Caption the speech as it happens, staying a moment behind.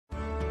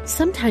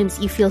Sometimes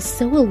you feel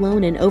so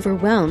alone and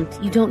overwhelmed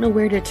you don't know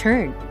where to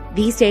turn.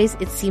 These days,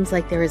 it seems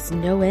like there is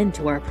no end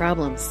to our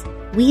problems.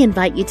 We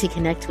invite you to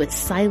connect with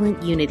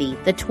Silent Unity,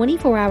 the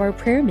 24-hour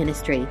prayer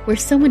ministry where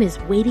someone is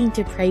waiting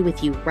to pray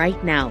with you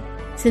right now.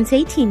 Since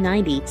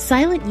 1890,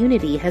 Silent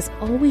Unity has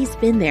always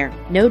been there.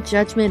 No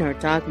judgment or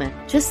dogma,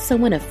 just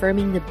someone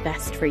affirming the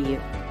best for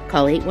you.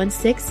 Call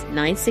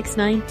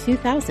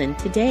 816-969-2000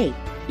 today.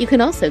 You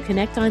can also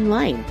connect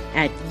online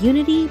at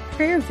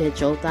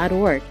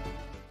unityprayervigil.org.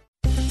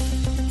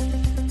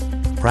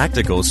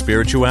 Practical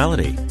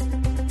spirituality.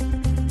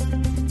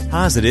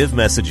 Positive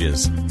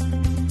messages.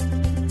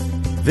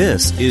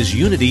 This is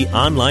Unity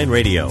Online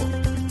Radio,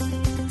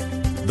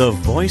 the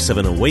voice of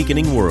an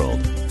awakening world.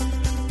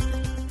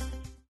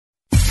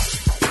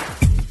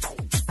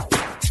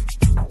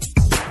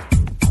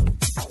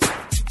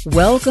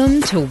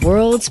 Welcome to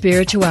World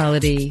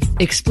Spirituality,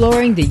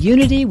 exploring the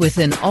unity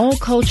within all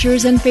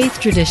cultures and faith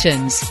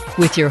traditions,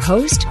 with your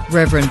host,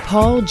 Reverend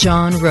Paul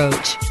John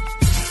Roach.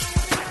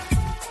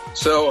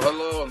 So,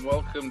 hello and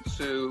welcome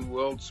to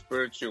World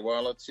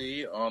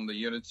Spirituality on the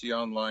Unity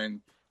Online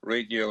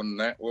Radio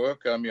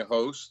Network. I'm your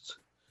host,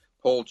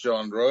 Paul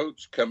John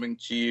Roach, coming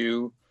to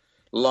you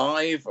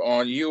live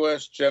on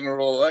U.S.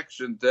 General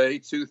Election Day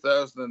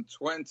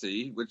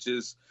 2020, which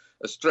is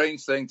a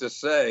strange thing to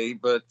say,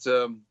 but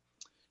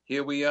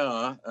here we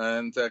are.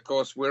 And, of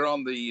course, we're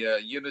on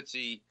the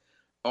Unity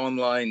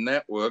Online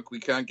Network. We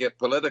can't get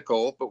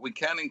political, but we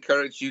can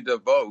encourage you to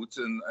vote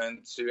and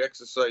to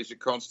exercise your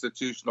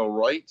constitutional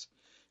right.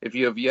 If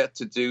you have yet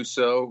to do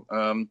so,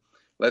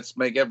 let's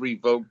make every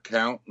vote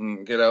count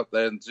and get out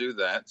there and do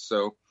that.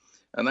 So,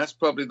 and that's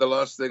probably the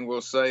last thing we'll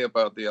say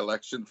about the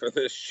election for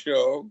this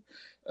show.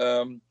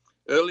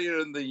 Earlier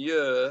in the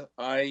year,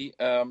 I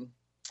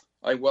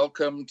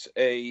welcomed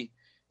a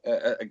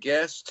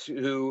guest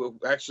who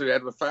actually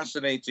had a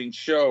fascinating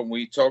show.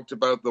 We talked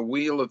about the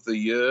Wheel of the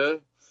Year.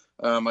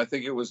 I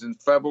think it was in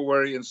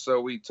February, and so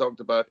we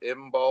talked about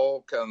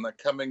Imbolc and the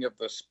coming of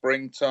the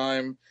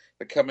springtime,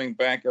 the coming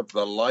back of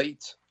the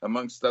light,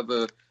 amongst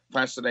other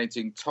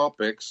fascinating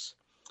topics.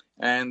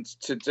 And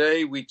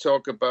today we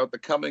talk about the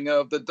coming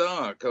of the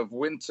dark, of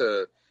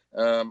winter,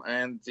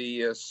 and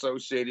the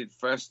associated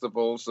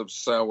festivals of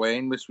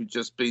Samhain, which we've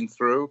just been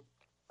through,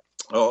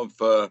 of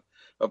the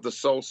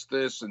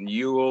solstice and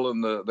Yule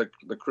and the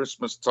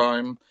Christmas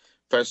time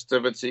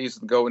festivities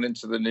and going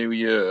into the new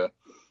year.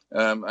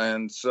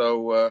 And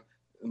so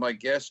my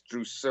guest,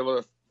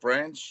 Druscilla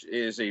French,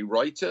 is a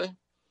writer,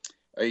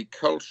 a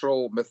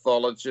cultural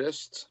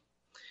mythologist,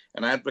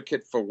 an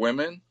advocate for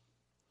women.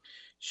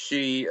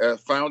 She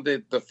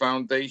founded the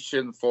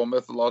Foundation for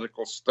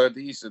Mythological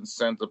Studies in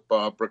Santa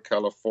Barbara,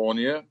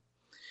 California,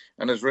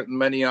 and has written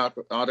many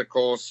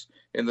articles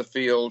in the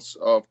fields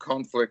of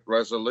conflict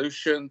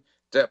resolution,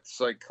 depth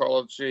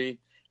psychology,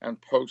 and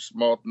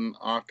postmodern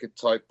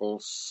archetypal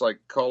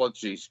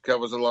psychology. She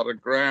covers a lot of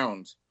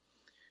ground.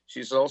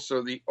 She's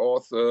also the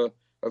author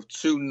of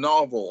 2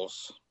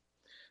 novels.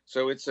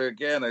 So it's,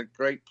 again, a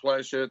great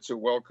pleasure to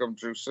welcome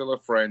Druscilla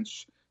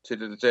French to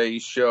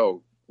today's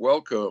show.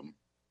 Welcome.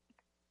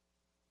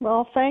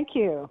 Well, thank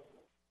you.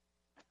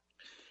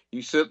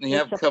 You certainly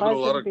have covered a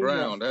lot of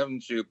ground,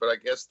 haven't you? But I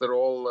guess they're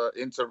all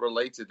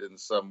interrelated in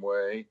some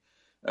way,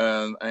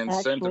 and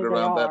centered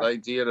around that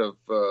idea of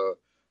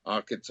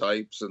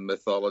archetypes and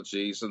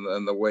mythologies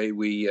and the way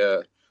we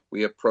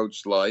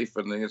approach life,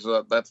 and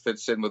that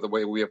fits in with the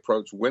way we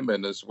approach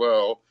women as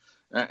well,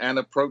 and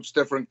approach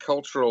different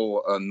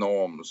cultural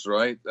norms,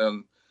 right?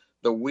 And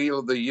the Wheel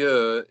of the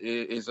Year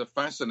is a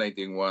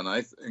fascinating one.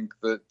 I think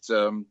that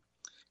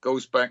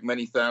goes back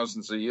many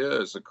thousands of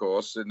years, of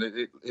course, and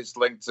it's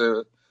linked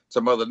to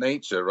Mother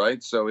Nature,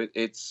 right? So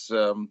it's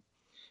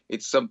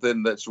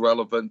something that's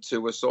relevant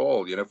to us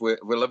all. You know, if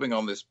we're living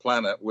on this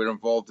planet, we're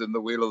involved in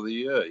the Wheel of the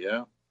Year,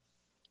 yeah?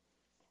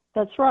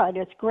 That's right.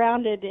 It's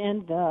grounded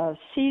in the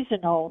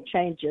seasonal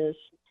changes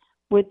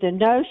with the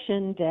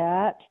notion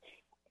that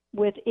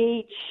with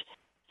each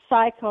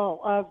cycle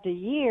of the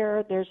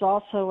year, there's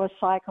also a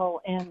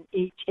cycle in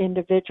each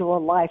individual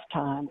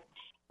lifetime,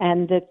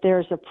 and that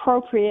there's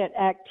appropriate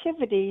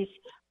activities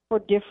for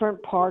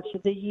different parts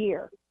of the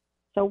year.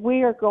 So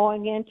we are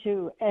going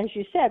into, as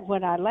you said,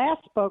 when I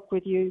last spoke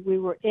with you, we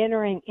were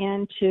entering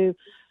into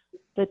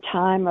the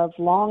time of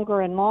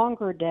longer and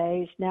longer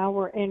days. Now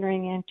we're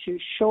entering into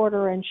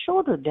shorter and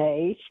shorter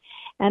days,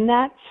 and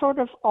that sort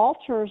of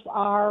alters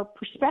our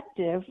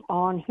perspective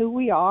on who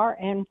we are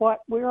and what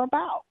we're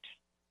about.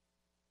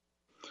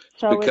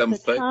 So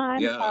it's a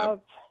time of...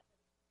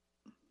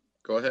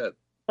 Go ahead.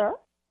 Sir?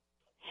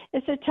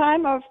 It's a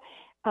time of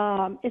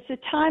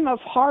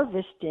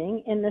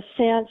harvesting, in the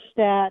sense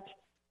that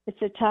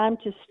it's a time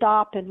to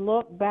stop and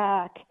look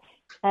back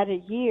at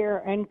a year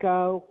and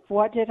go,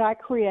 what did I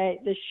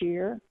create this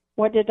year?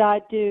 What did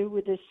I do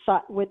with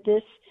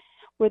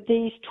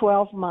these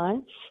 12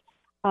 months?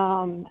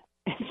 And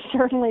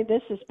certainly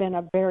this has been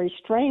a very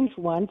strange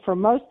one for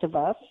most of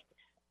us,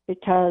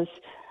 because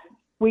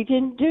we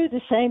didn't do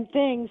the same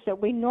things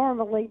that we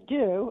normally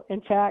do.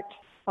 In fact,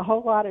 a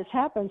whole lot has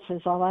happened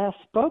since I last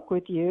spoke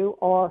with you,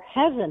 or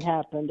hasn't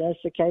happened, as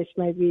the case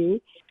may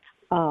be.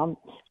 I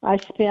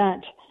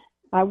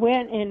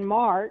went in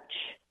March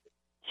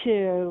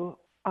to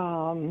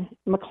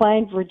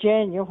McLean,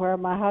 Virginia, where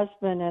my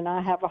husband and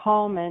I have a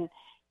home, and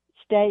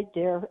stayed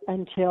there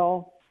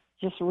until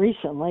just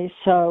recently.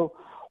 So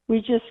we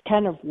just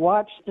kind of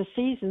watched the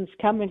seasons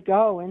come and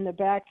go in the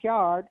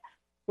backyard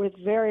with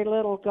very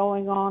little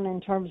going on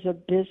in terms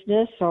of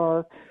business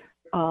or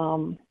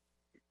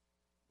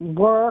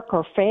work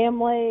or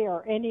family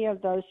or any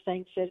of those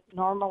things that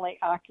normally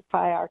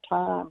occupy our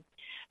time.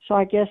 So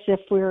I guess if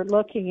we're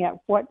looking at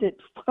what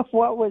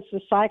was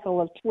the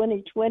cycle of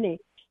 2020,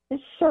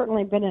 it's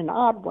certainly been an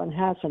odd one,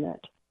 hasn't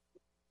it?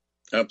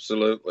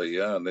 Absolutely,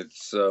 yeah, and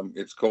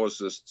it's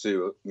caused us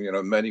to,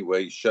 in many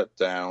ways, shut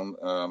down.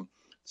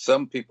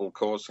 Some people, of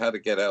course, had to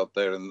get out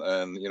there and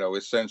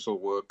essential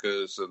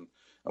workers,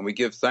 and we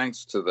give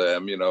thanks to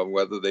them,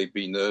 whether they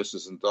be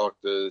nurses and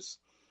doctors,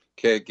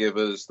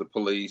 caregivers, the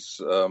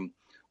police,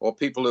 or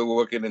people who are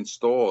working in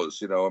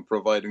stores, and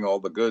providing all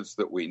the goods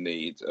that we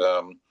need.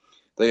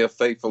 They have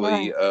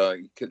faithfully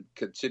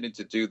continued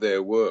to do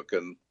their work,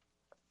 and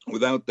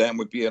without them,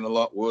 we'd be in a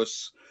lot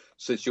worse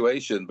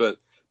situation. But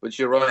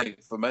you're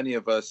right. For many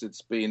of us,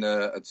 it's been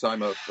a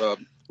time of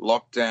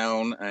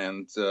lockdown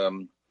and,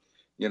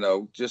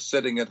 just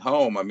sitting at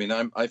home. I mean,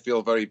 I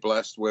feel very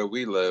blessed where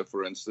we live.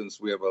 For instance,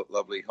 we have a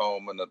lovely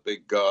home and a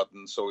big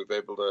garden, so we've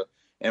been able to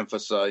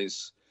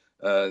emphasize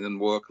and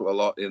work a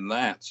lot in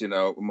that,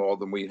 more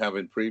than we have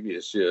in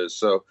previous years.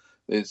 So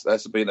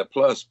that's been a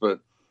plus.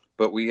 But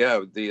we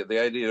have the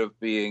idea of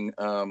being,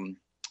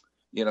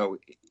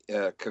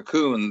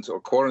 cocooned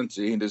or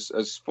quarantined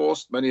has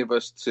forced many of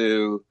us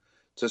to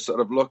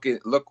sort of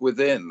look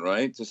within,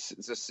 right? To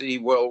see,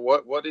 well,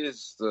 what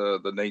is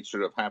the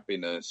nature of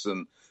happiness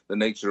and the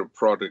nature of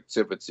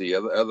productivity?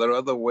 Are there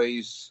other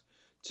ways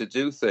to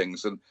do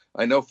things? And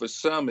I know for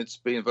some it's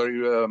been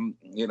very,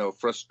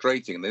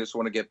 frustrating. They just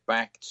want to get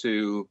back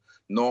to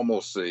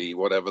normalcy,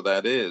 whatever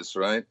that is,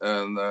 right?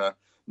 And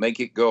make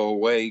it go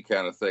away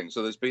kind of thing.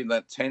 So there's been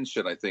that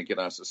tension, I think, in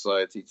our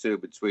society too,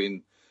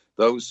 between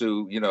those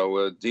who,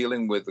 are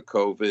dealing with the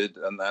COVID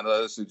and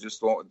others who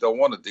just don't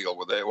want to deal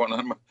with it, want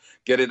to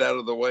get it out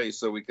of the way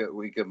so we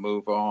can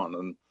move on.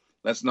 And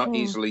that's not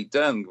easily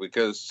done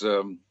because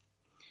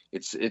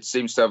it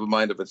seems to have a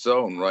mind of its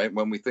own, right?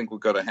 When we think we've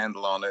got a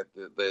handle on it,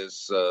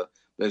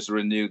 there's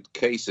renewed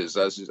cases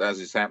as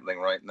is happening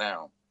right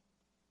now.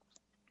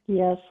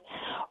 Yes.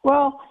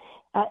 Well,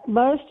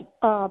 most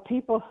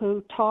people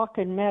who talk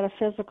in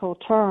metaphysical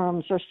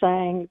terms are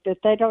saying that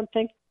they don't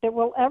think that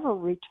we'll ever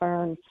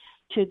return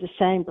to the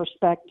same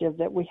perspective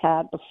that we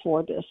had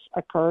before this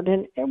occurred,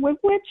 and with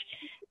which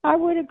I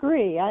would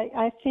agree.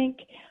 I think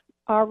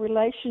our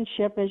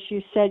relationship, as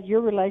you said, your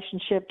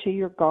relationship to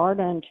your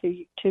garden,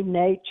 to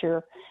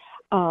nature,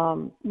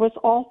 was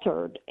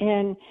altered.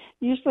 And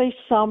usually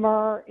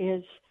summer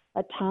is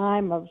a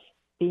time of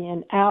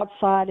being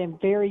outside and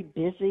very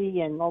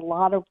busy and a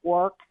lot of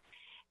work.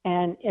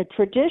 And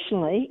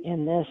traditionally,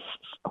 in this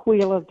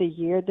wheel of the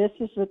year, this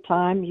is the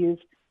time you've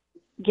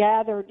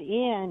gathered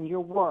in your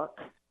work.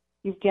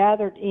 You've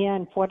gathered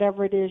in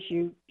whatever it is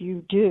you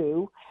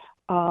do,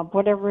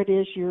 whatever it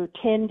is you're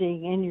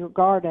tending in your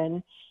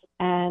garden,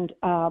 and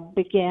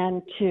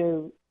began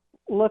to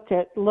look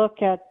at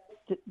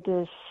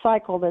the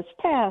cycle that's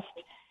passed.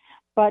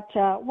 But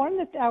I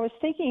was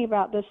thinking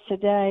about this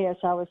today as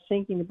I was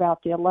thinking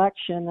about the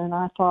election, and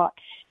I thought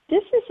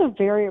this is a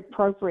very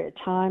appropriate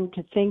time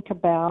to think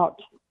about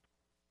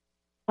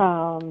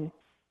the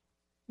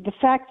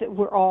fact that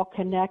we're all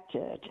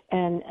connected.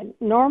 And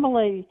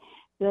normally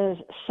the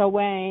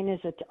Samhain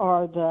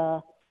or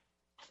the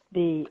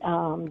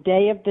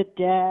Day of the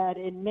Dead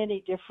in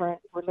many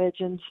different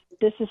religions.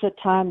 This is a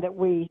time that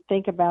we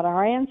think about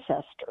our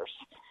ancestors.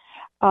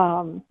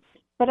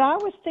 But I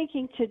was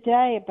thinking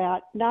today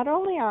about not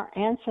only our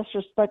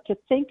ancestors, but to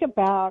think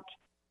about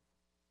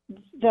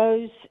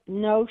those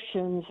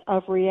notions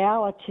of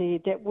reality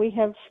that we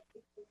have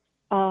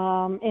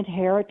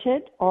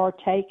inherited or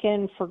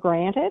taken for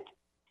granted.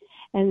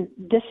 And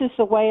this is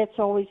the way it's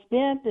always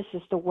been. This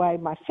is the way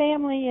my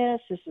family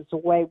is. This is the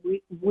way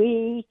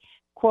we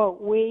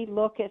quote, we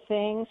look at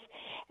things.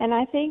 And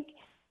I think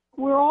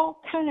we're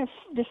all kind of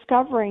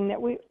discovering that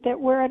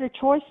we're at a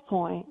choice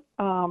point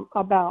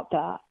about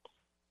that.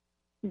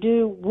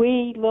 Do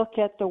we look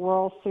at the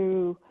world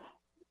through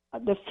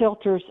the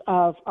filters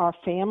of our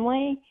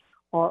family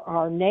or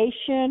our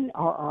nation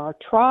or our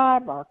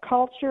tribe, our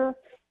culture,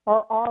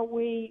 or are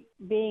we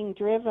being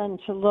driven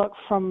to look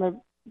from a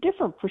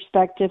different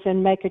perspective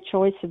and make a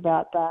choice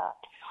about that?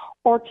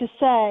 Or to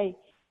say,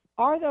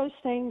 are those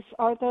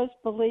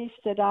beliefs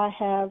that I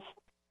have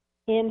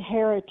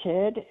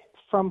inherited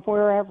from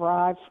wherever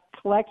I've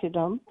collected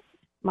them,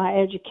 my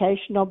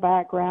educational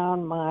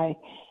background, my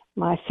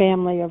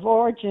family of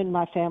origin,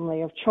 my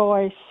family of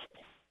choice,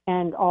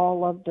 and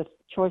all of the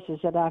choices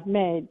that I've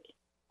made?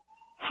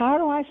 How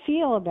do I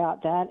feel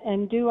about that?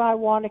 And do I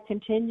want to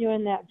continue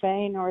in that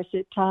vein, or is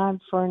it time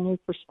for a new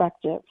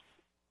perspective?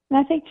 And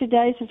I think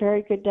today's a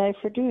very good day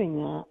for doing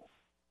that.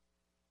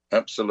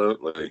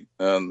 Absolutely.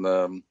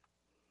 And,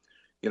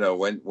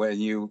 when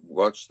you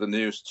watch the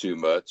news too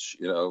much,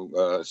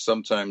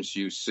 sometimes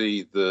you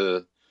see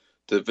the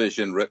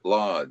division writ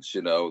large,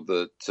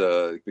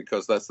 that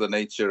because that's the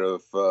nature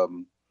of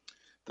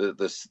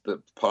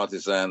the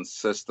partisan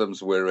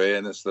systems we're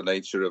in. It's the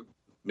nature of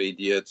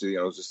media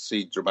to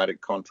see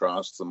dramatic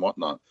contrasts and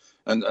whatnot.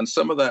 And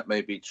some of that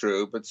may be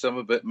true, but some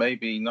of it may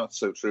be not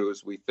so true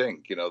as we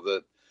think.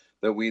 That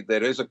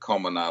there is a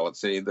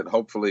commonality that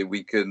hopefully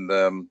we can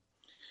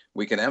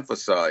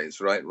emphasize,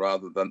 right,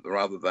 rather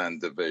than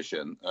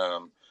division.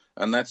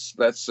 And that's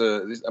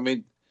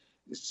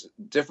it's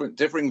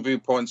differing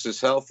viewpoints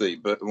is healthy,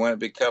 but when it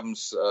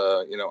becomes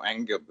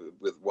anger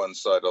with one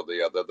side or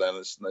the other, then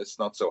it's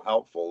not so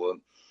helpful.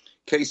 And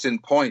case in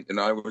point,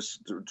 I was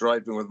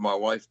driving with my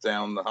wife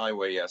down the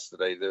highway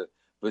yesterday to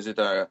visit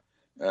our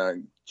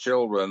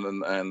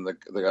children and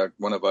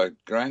one of our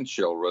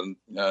grandchildren,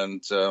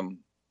 and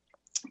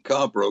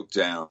car broke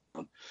down,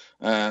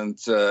 and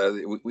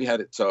we had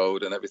it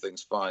towed, and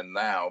everything's fine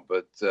now.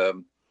 But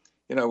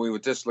we were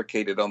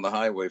dislocated on the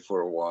highway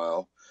for a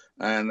while.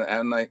 And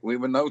we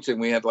were noting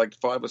we had like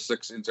 5 or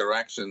 6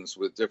 interactions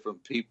with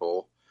different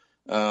people.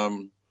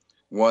 One,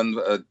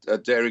 a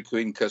Dairy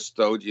Queen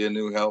custodian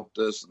who helped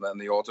us, and then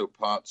the auto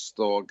parts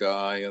store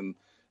guy, and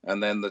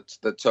then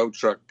the tow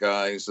truck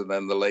guys, and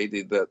then the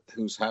lady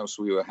whose house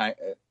we were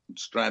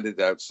stranded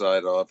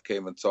outside of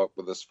came and talked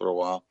with us for a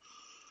while.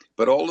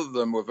 But all of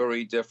them were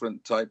very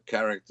different type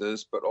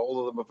characters, but all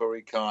of them are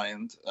very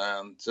kind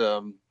and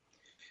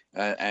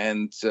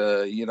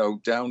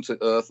down to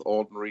earth,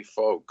 ordinary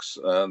folks.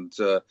 And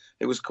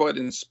it was quite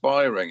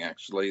inspiring,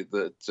 actually,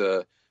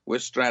 that we're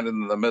stranded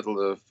in the middle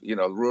of,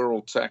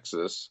 rural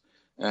Texas,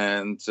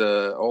 and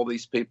all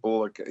these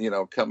people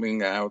are,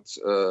 coming out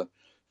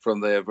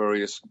from their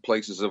various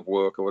places of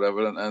work or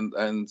whatever,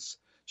 and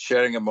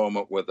sharing a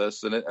moment with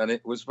us. And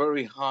it was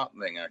very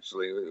heartening,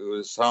 actually. It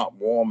was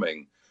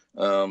heartwarming,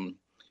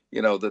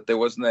 that there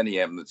wasn't any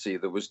enmity.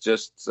 There was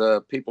just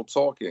people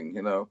talking,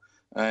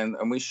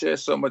 and we share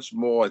so much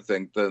more, I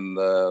think, than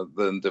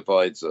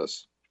divides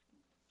us.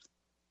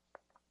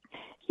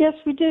 Yes,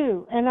 we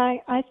do. And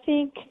I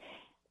think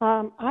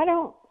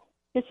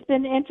it's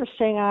been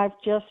interesting. I've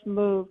just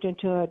moved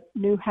into a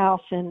new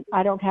house and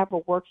I don't have a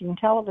working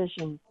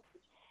television.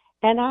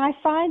 And I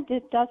find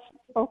that that's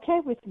okay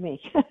with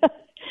me,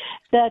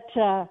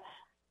 that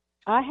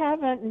I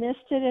haven't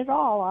missed it at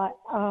all.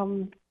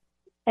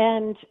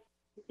 And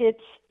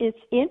it's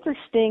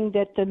interesting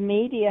that the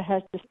media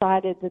has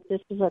decided that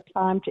this is a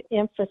time to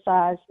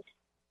emphasize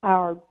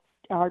our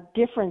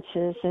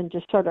differences and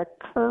to sort of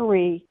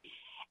curry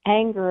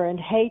anger and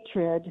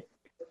hatred,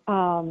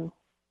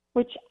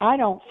 which I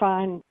don't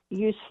find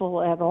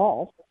useful at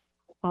all.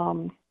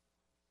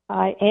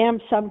 I am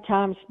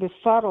sometimes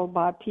befuddled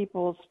by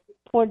people's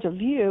point of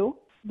view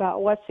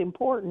about what's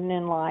important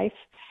in life,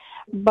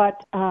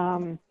 but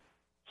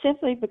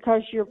simply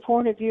because your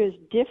point of view is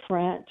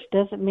different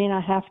doesn't mean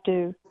I have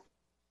to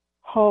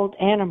hold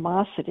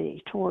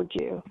animosity toward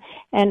you.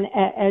 And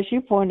as you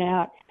point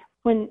out,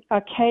 when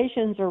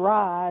occasions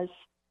arise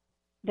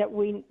that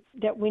we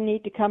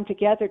need to come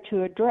together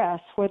to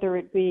address, whether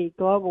it be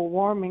global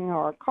warming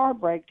or a car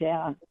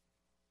breakdown,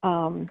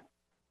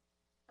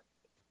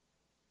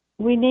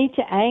 we need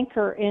to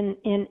anchor in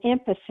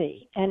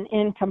empathy and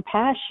in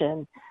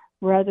compassion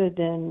rather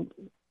than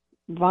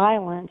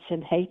violence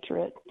and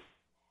hatred.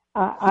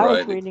 I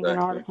was reading an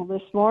article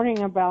this morning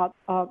about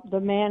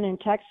the man in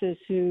Texas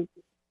who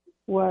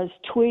was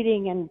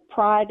tweeting and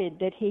prided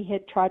that he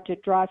had tried to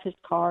drive his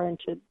car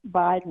into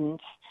Biden's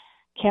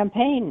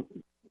campaign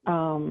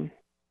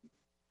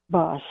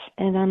bus.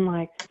 And I'm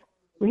like,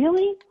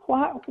 really?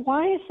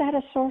 Why is that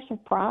a source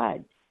of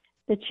pride,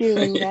 that you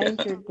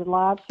endangered the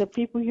lives of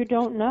people you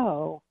don't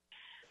know?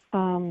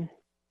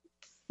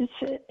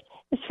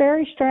 It's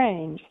very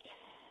strange.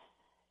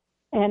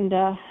 And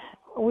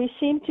we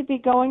seem to be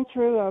going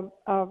through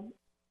a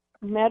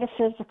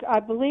metaphysical, I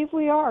believe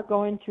we are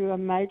going through a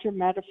major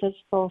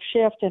metaphysical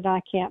shift, and I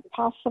can't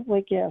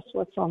possibly guess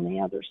what's on the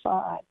other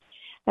side.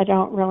 I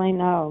don't really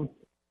know.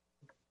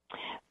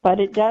 But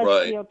it does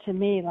feel to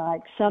me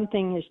like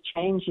something is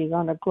changing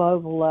on a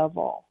global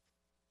level.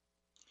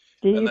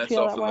 Do you feel that way? And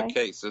that's often the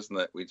case, isn't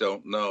it? We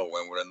don't know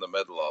when we're in the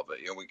middle of it.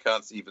 We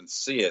can't even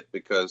see it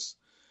because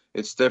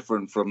it's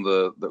different from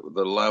the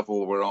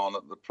level we're on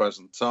at the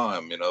present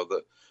time.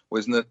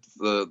 Wasn't it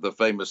the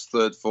famous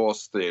third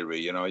force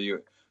theory?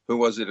 Who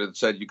was it that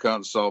said you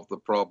can't solve the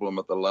problem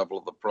at the level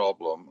of the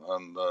problem,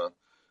 and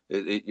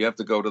you have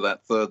to go to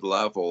that third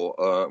level,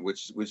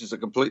 which is a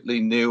completely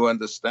new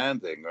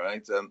understanding,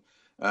 right?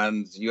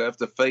 And you have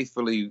to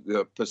faithfully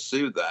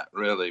pursue that,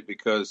 really,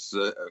 because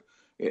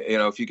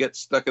if you get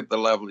stuck at the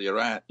level you're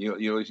at,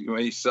 you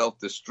may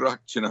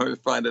self-destruct. You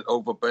find it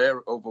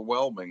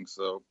overwhelming.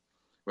 So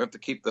we have to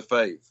keep the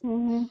faith.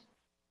 Mm-hmm.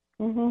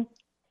 Mm-hmm.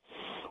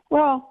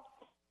 Well,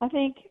 I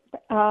think.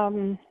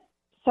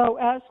 So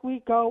as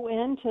we go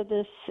into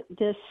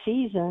this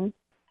season,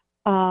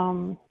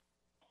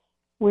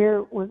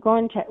 we're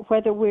going to,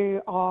 whether we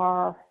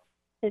are,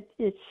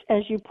 it's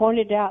as you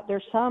pointed out,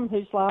 there's some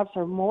whose lives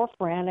are more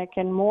frantic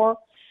and more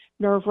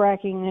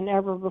nerve-wracking than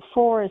ever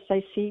before as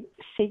they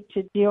seek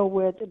to deal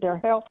with their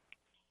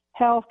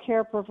health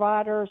care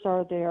providers,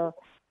 or they're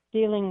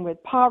dealing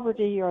with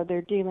poverty, or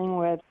they're dealing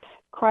with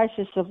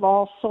crisis of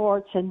all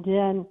sorts. And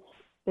then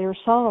there are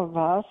some of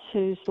us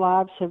whose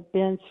lives have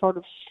been sort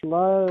of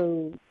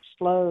slowed.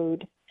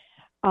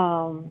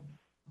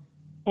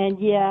 And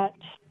yet,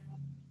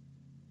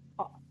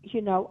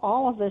 you know,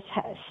 all of us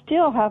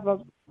still have a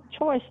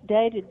choice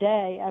day to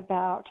day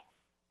about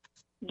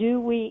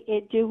do we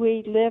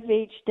live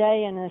each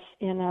day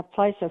in a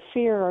place of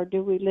fear, or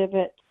do we live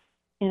it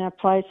in a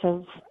place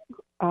of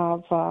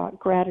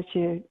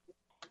gratitude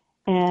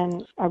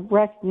and a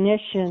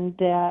recognition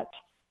that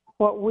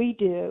what we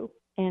do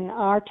in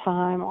our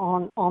time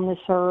on this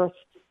earth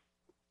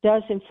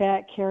does in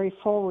fact carry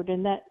forward,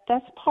 and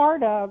that's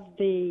part of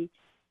the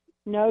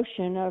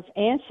notion of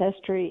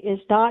ancestry, is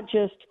not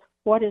just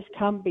what has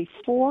come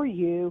before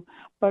you,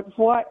 but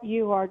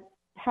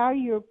how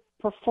you're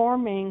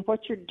performing, what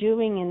you're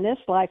doing in this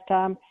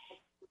lifetime,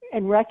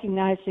 and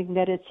recognizing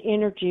that its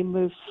energy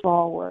moves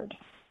forward.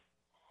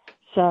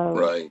 So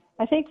right.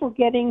 I think we're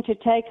getting to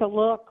take a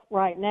look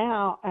right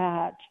now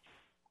at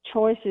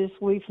choices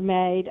we've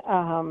made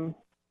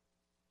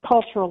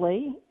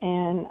culturally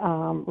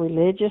and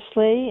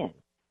religiously.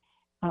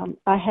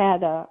 I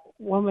had a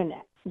woman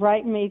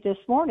write me this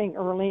morning,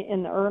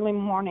 in the early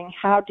morning,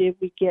 how did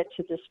we get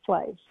to this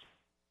place?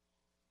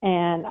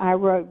 And I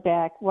wrote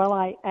back, well,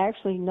 I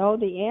actually know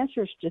the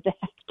answers to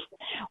that,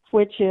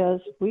 which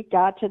is we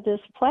got to this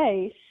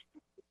place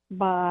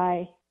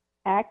by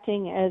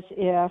acting as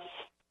if,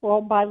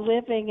 by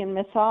living in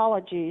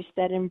mythologies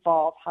that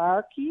involve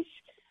hierarchies,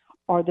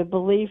 or the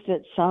belief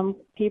that some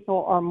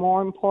people are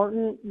more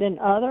important than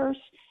others,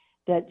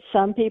 that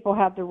some people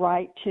have the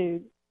right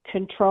to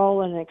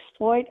control and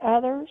exploit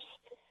others,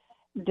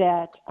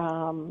 that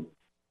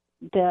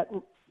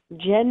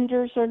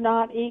genders are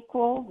not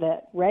equal,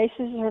 that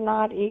races are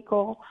not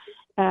equal,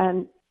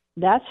 and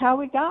that's how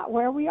we got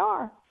where we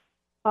are.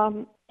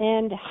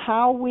 And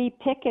how we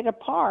pick it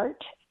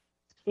apart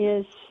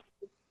is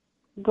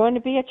going to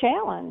be a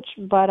challenge,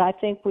 but I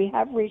think we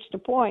have reached a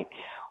point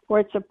where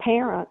it's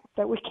apparent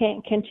that we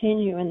can't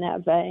continue in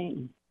that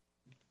vein.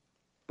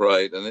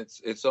 Right, and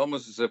it's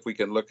almost as if we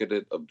can look at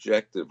it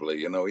objectively,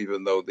 you know,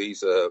 even though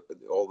these are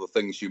all the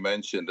things you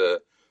mentioned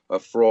are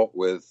fraught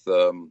with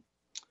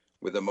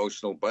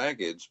emotional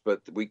baggage,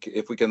 but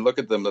if we can look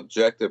at them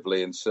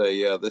objectively and say,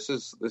 yeah, this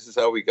is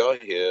how we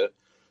got here,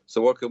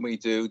 so what can we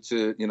do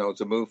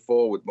to move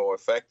forward more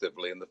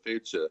effectively in the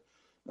future?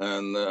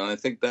 And I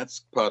think that's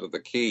part of the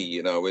key,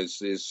 you know,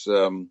 is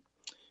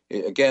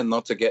again,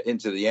 not to get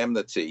into the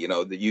enmity, you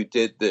know, that you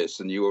did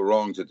this and you were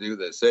wrong to do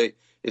this. Hey,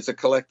 it's a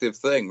collective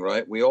thing,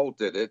 right? We all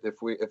did it.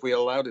 If we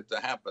allowed it to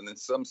happen in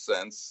some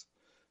sense,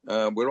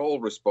 we're all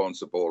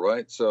responsible,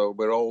 right? So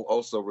we're all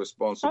also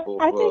responsible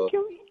I for.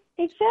 think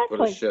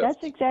exactly.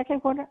 That's exactly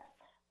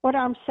what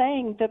I'm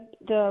saying.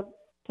 The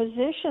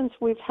positions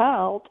we've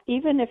held,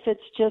 even if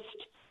it's just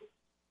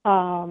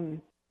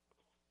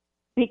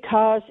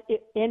because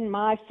in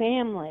my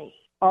family,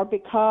 or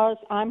because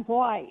I'm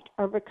white,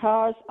 or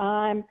because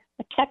I'm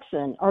a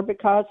Texan, or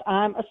because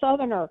I'm a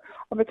Southerner,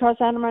 or because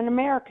I'm an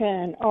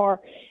American, or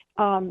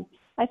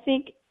I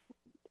think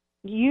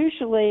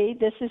usually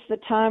this is the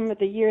time of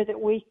the year that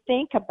we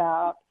think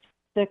about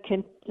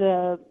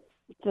the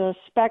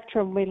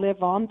spectrum we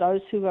live on,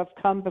 those who have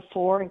come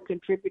before and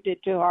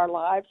contributed to our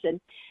lives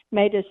and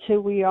made us who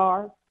we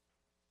are.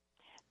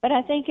 But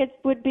I think it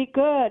would be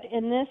good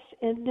in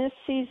this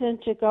season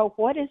to go,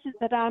 what is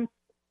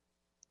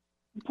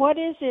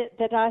it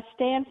that I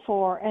stand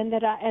for, and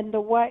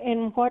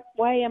in what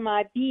way am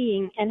I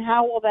being, and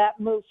how will that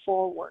move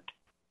forward?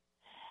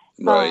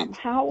 Right.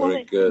 How will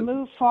it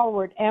move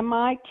forward? Am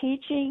I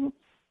teaching?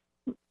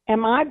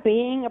 Am I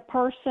being a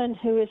person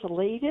who is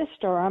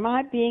elitist, or am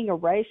I being a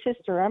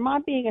racist, or am I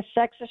being a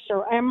sexist,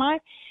 or am I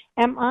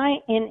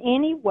in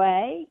any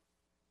way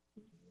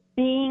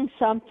being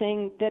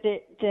something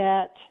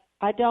that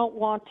I don't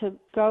want to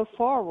go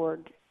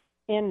forward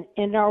in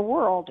our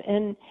world?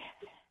 And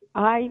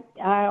I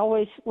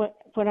always,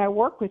 when I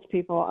work with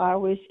people, I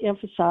always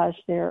emphasize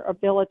their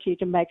ability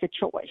to make a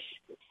choice.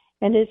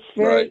 And it's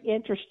very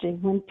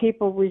interesting when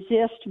people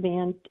resist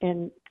me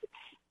and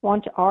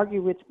want to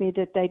argue with me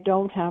that they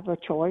don't have a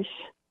choice.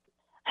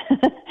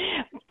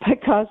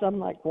 Because I'm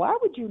like, why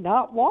would you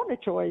not want a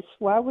choice?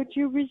 Why would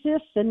you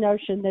resist the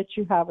notion that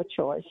you have a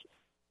choice?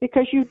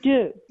 Because you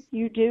do.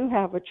 You do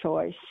have a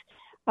choice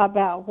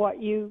about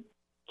what you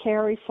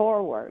carry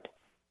forward.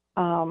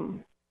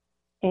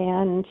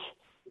 And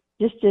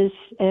just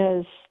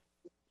as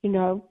you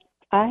know,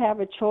 I have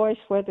a choice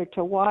whether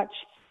to watch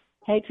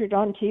hatred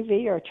on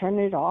TV or turn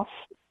it off.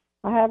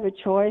 I have a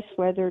choice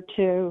whether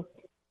to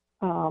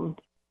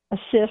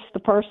assist the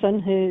person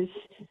whose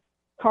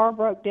car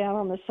broke down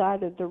on the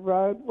side of the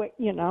road.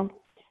 You know,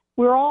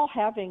 we're all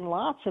having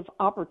lots of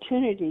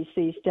opportunities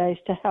these days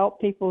to help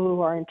people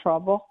who are in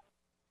trouble.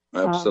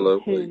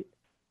 Absolutely.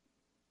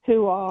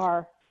 Who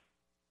are,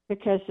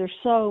 because there's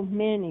so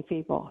many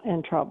people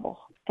in trouble,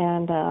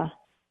 and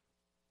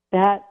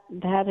that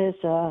is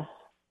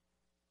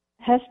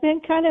has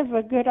been kind of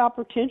a good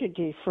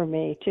opportunity for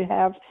me to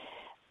have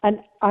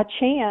a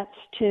chance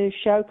to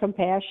show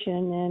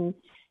compassion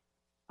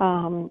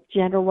and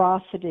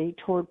generosity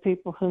toward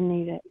people who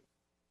need it.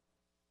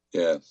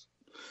 Yes.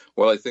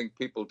 Well, I think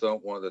people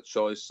don't want a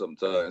choice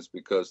sometimes,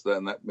 because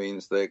then that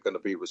means they're going to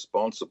be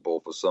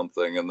responsible for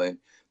something, and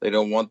they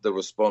don't want the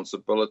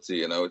responsibility.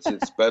 You know,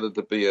 it's better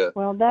to be a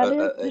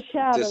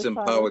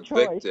disempowered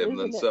victim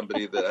than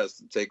somebody that has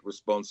to take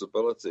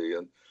responsibility.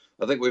 And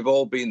I think we've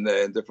all been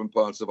there in different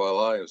parts of our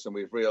lives, and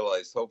we've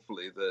realized,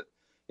 hopefully, that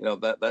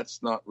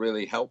that's not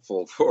really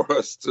helpful for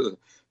us to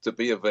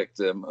be a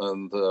victim.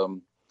 And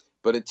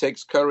but it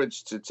takes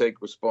courage to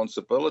take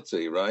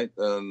responsibility, right?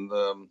 And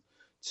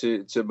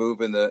to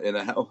move in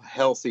a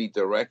healthy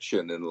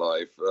direction in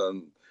life,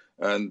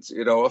 and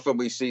often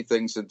we see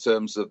things in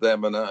terms of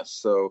them and us.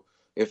 So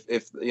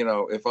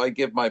if I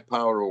give my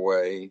power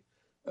away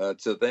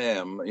to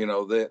them,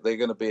 they're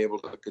going to be able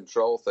to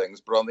control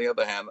things. But on the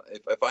other hand,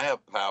 if I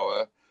have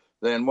power,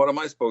 then what am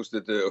I supposed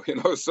to do?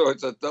 So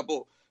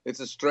it's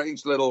a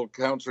strange little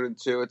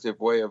counterintuitive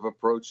way of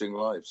approaching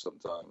life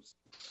sometimes.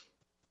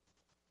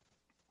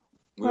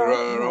 We're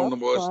our own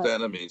worst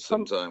enemies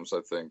sometimes,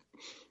 I think.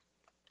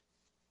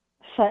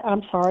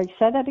 I'm sorry,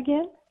 say that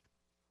again?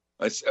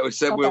 I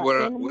said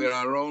we're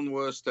our own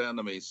worst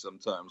enemies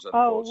sometimes.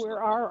 Oh,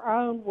 we're our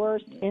own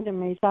worst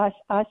enemies. I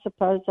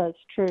suppose that's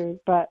true.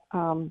 But,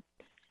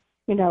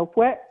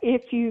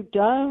 if you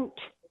don't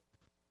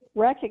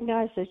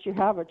recognize that you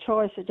have a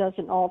choice, it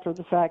doesn't alter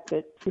the fact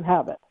that you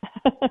have it.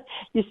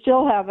 You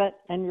still have it,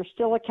 and you're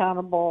still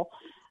accountable.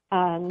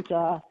 And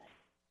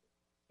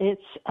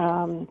it's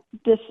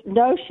this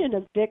notion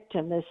of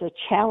victim is a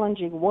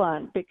challenging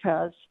one,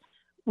 because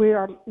we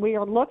are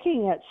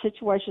looking at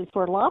situations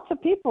where lots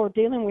of people are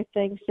dealing with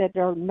things that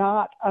are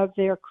not of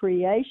their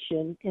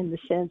creation, in the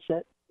sense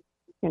that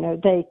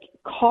they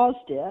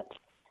caused it,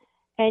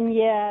 and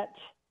yet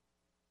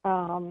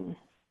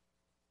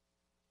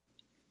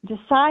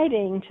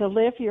deciding to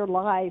live your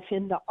life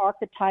in the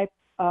archetype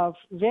of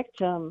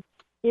victim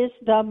is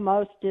the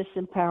most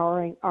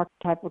disempowering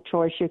archetypal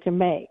choice you can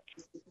make.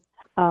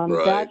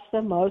 Right. That's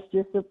the most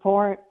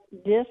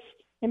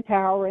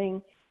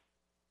disempowering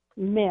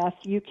myth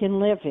you can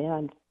live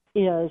in,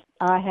 is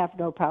I have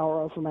no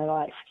power over my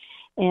life.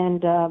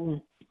 And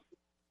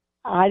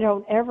I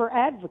don't ever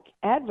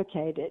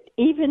advocate it,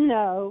 even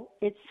though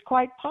it's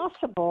quite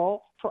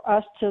possible for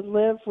us to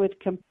live with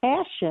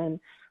compassion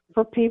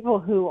for people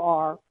who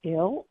are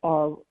ill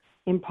or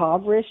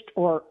impoverished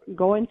or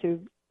going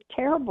through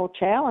terrible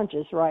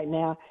challenges right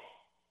now.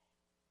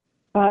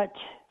 But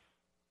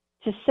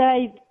to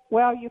say,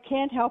 well, you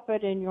can't help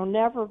it and you'll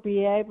never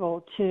be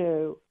able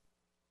to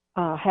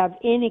have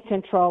any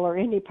control or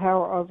any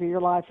power over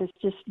your life is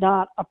just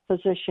not a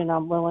position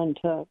I'm willing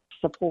to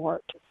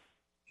support.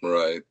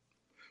 Right.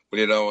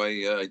 Well,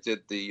 I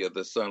did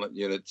the Silent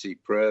Unity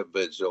prayer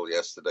vigil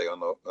yesterday on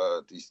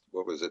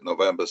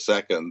November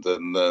 2nd,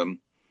 and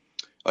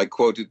I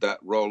quoted that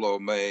Rollo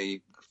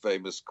May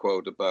famous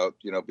quote about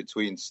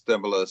between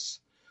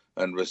stimulus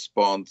and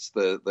response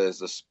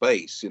there's a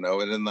space, and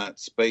in that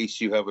space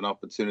you have an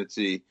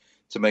opportunity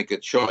to make a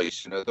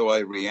choice. Do I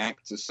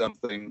react to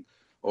something,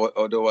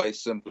 or do I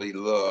simply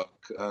look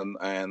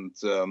and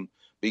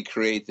be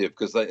creative?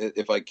 Because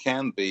if I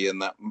can be in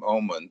that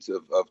moment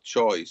of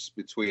choice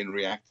between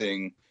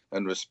reacting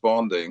and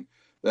responding,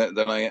 then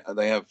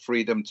they have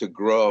freedom to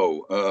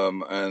grow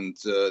and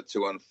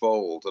to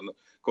unfold. And of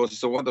course,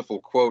 it's a wonderful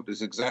quote.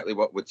 Is exactly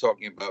what we're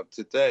talking about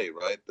today,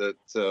 right? That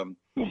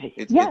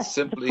it's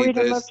simply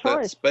there's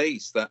that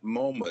space, that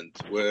moment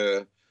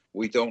where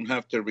we don't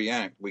have to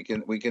react. We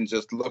can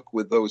just look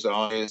with those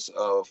eyes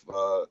of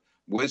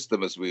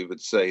wisdom, as we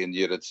would say in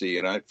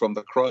Unity, from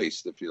the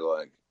Christ, if you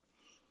like.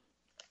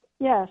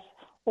 Yes,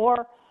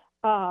 or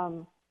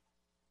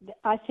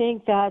I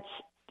think that's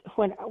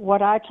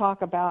what I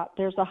talk about.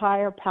 There's a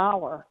higher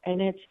power, and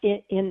it's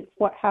in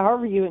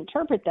however you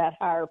interpret that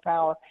higher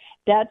power.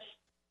 That's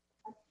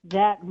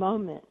that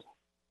moment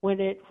when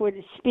it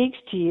speaks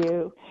to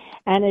you,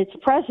 and it's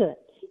present,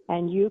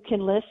 and you can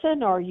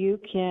listen or you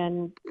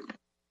can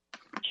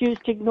choose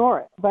to ignore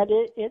it, but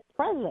it's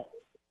present.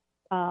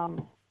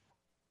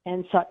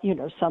 And so,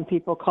 some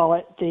people call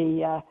it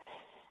the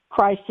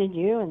Christ in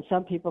you, and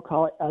some people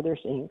call it other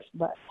things,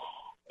 but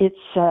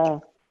it's a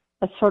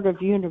sort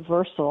of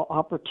universal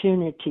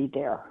opportunity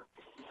there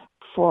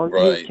for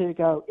you to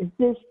go, is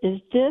this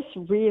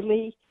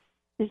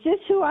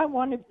who I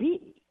want to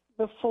be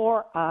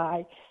before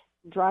I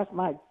drive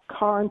my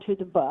car into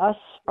the bus,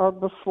 or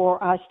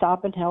before I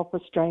stop and help a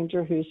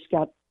stranger whose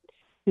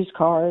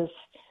car is,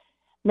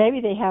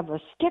 maybe they have a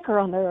sticker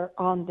on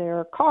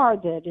their car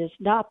that is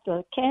not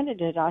the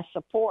candidate I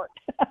support.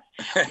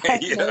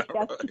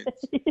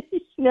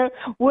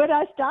 Would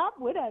I stop?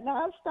 Would I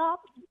not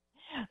stop?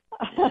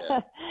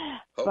 Yeah.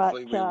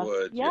 Hopefully we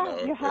would.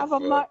 Yeah, you have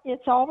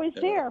it's always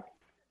there.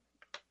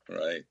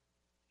 Right.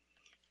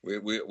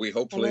 We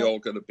hopefully And all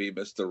going to be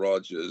Mr.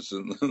 Rogers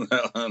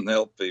and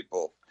help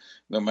people,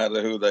 no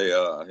matter who they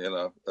are,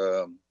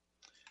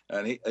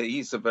 and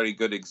he's a very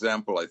good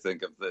example, I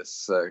think, of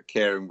this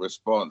caring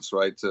response,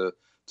 right? To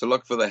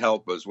look for the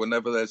helpers.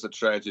 Whenever there's a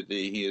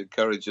tragedy, he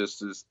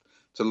encourages us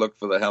to look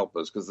for the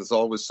helpers, because there's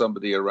always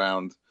somebody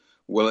around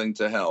willing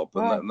to help.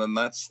 right. And then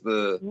that's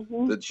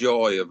the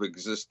joy of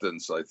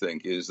existence, I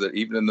think, is that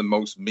even in the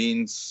most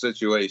mean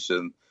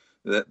situation,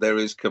 that there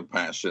is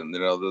compassion,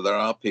 that there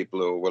are people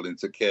who are willing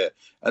to care,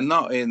 and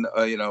not in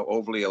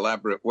overly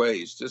elaborate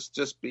ways,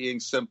 just being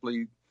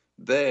simply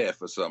there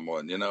for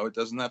someone. It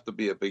doesn't have to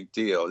be a big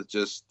deal. It's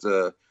just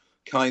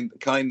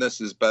kindness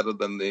is better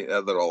than the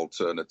other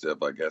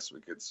alternative, I guess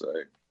we could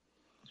say.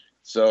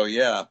 So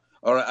yeah,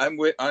 all right.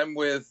 I'm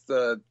with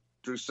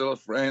Druscilla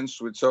French.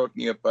 We're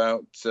talking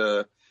about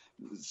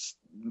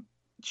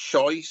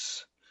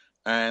choice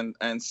and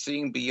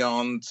seeing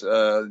beyond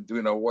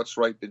what's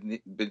right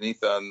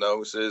beneath our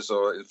noses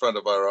or in front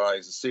of our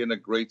eyes, seeing a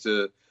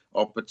greater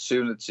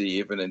opportunity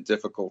even in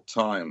difficult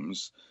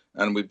times.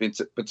 And we've been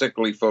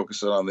particularly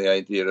focusing on the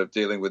idea of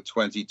dealing with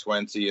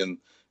 2020 and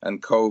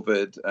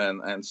COVID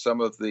and some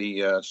of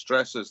the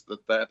stresses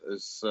that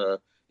has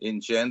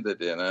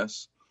engendered in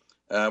us.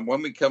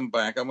 When we come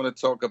back, I'm going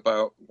to talk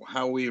about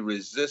how we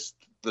resist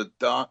the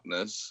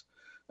darkness,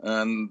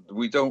 and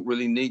we don't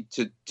really need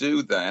to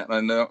do that.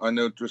 I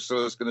know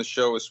Druscilla is going to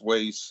show us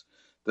ways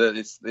that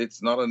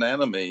it's not an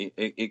enemy.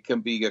 It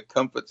can be a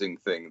comforting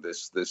thing,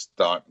 this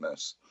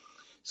darkness.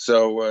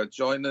 So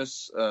join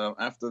us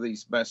after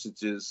these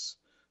messages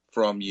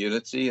from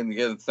Unity. And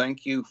again,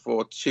 thank you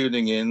for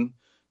tuning in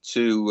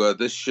to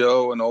this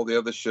show and all the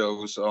other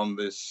shows on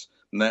this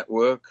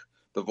network,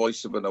 The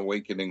Voice of an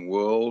Awakening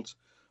World,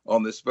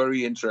 on this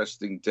very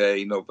interesting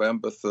day,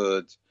 November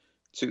 3rd,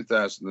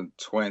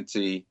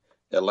 2020,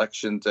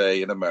 Election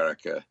Day in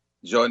America.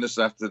 Join us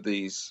after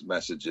these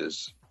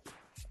messages.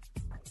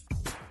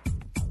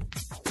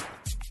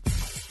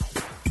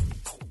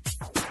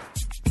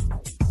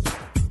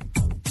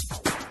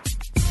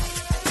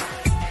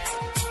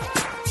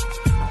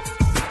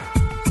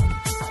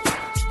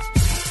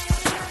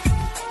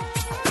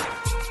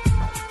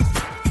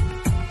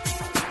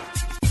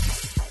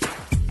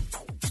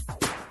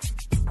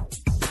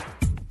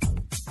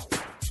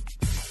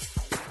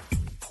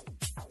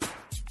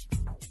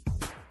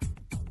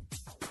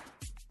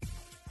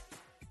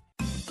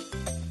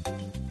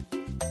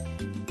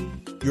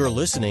 You're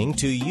listening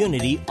to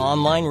Unity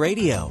Online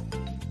Radio,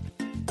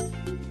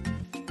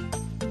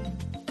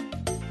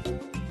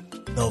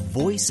 the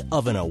voice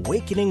of an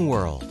awakening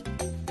world.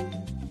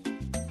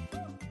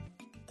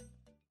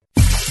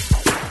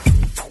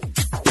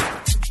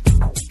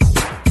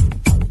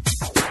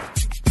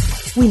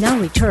 We now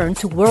return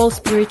to World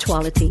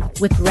Spirituality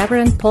with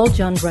Reverend Paul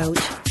John Roach.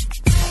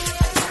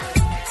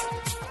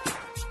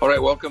 All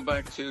right, welcome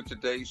back to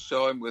today's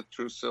show. I'm with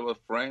Druscilla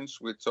French.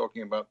 We're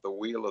talking about the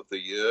Wheel of the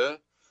Year.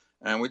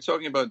 And we're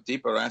talking about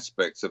deeper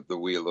aspects of the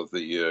Wheel of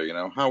the Year,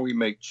 how we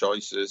make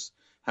choices,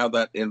 how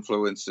that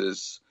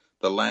influences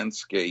the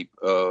landscape,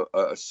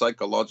 a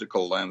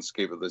psychological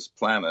landscape of this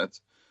planet,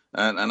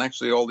 and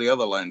actually all the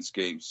other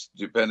landscapes,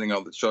 depending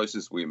on the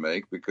choices we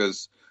make,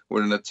 because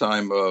we're in a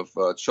time of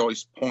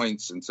choice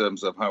points in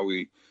terms of how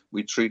we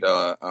treat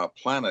our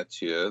planet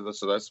here.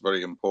 So that's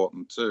very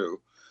important too.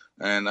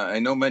 And I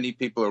know many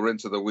people are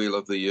into the Wheel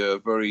of the Year,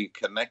 very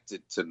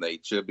connected to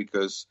nature,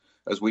 because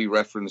as we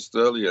referenced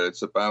earlier,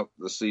 it's about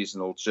the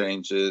seasonal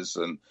changes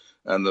and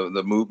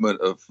the movement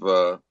of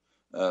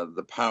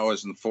the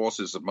powers and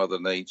forces of Mother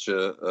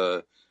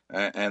Nature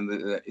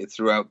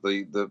throughout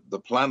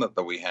the planet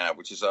that we have,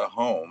 which is our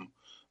home.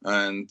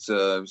 And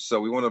so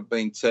we want to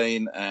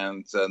maintain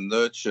and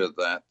nurture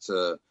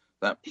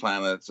that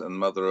planet and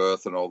Mother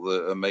Earth and all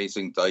the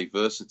amazing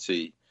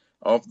diversity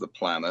of the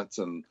planet.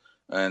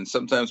 And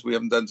sometimes we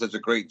haven't done such a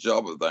great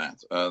job of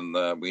that.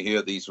 And we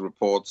hear these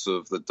reports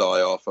of the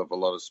die-off of a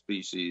lot of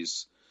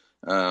species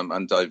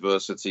and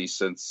diversity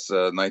since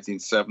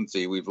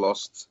 1970. We've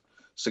lost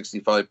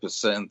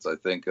 65%, I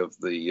think, of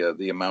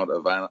the amount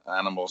of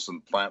animals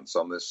and plants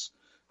on this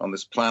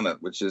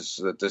planet, which is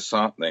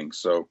disheartening.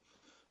 So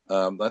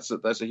that's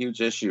a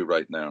huge issue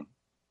right now.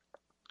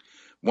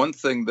 One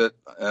thing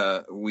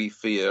that we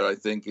fear, I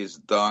think, is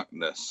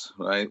darkness,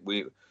 right?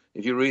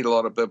 If you read a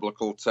lot of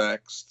biblical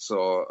texts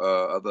or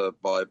other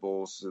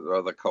Bibles or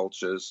other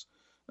cultures,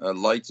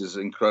 light is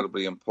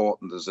incredibly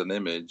important as an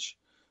image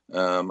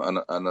and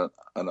an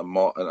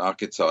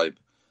archetype.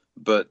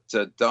 But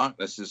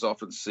darkness is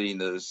often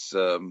seen as,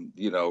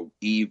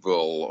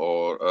 evil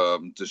or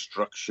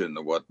destruction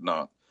or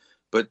whatnot.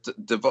 But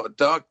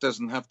dark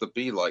doesn't have to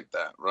be like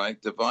that,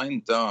 right?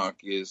 Divine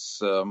dark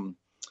is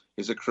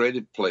a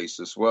creative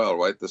place as well,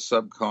 right? The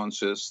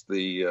subconscious,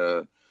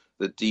 the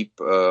deep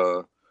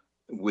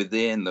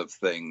within of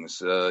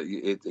things.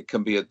 It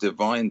can be a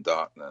divine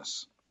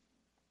darkness.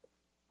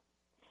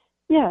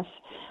 Yes.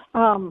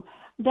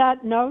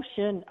 That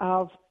notion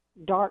of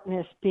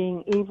darkness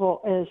being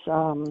evil is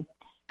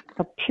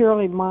a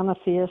purely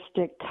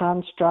monotheistic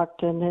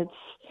construct, and it's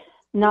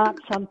not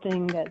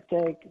something that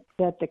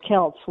the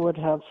Celts would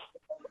have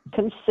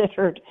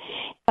considered.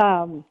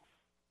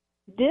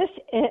 This,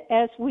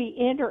 as we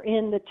enter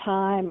in the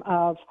time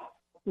of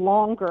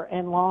longer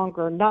and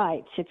longer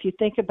nights, if you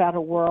think about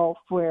a world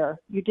where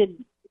you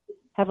didn't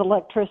have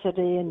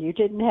electricity and you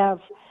didn't have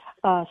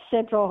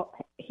central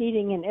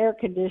heating and air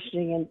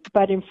conditioning,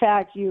 but in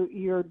fact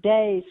your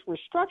days were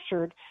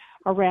structured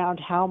around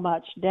how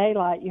much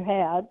daylight you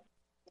had,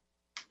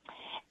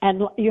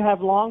 and you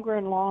have longer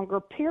and longer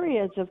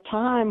periods of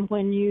time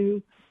when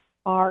you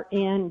are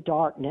in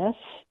darkness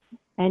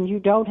and you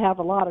don't have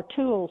a lot of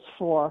tools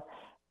for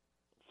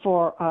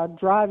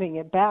driving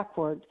it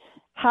backward.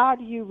 How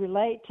do you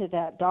relate to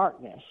that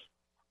darkness?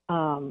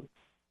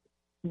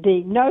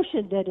 The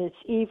notion that it's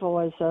evil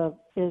is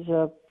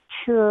a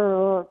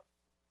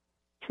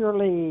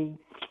purely,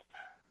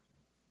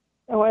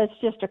 well, it's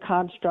just a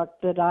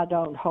construct that I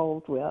don't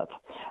hold with.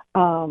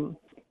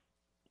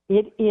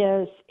 It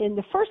is, in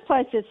the first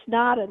place, it's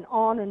not an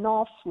on and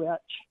off switch.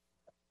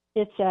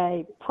 It's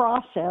a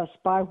process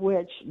by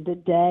which the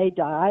day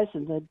dies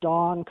and the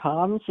dawn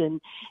comes,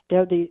 and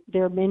there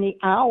are many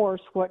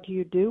hours. What do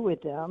you do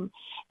with them?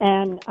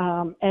 And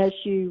as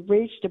you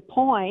reached a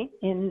point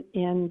in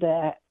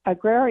the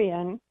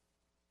agrarian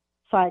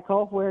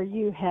cycle where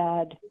you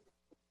had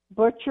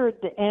butchered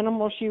the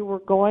animals you were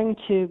going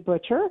to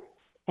butcher,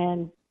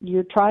 and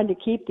you're trying to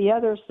keep the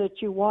others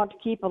that you want to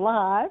keep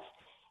alive,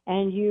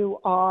 and you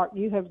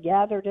have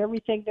gathered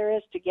everything there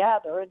is to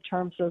gather in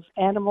terms of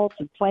animals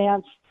and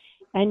plants,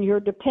 and you're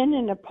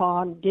dependent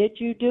upon, did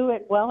you do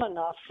it well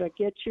enough to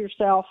get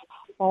yourself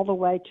all the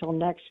way till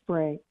next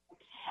spring?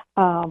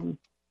 And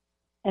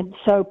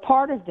so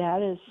part of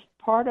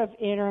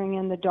entering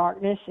in the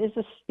darkness is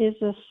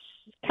a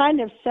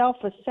kind of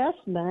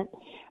self-assessment,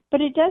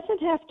 but it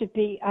doesn't have to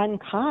be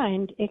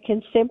unkind. It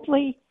can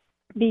simply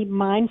be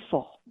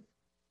mindful.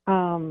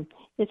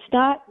 It's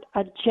not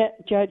a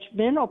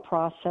judgmental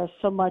process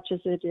so much as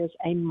it is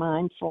a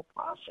mindful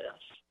process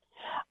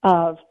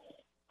of,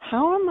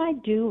 how am I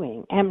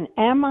doing?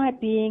 Am I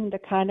being the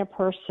kind of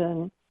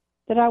person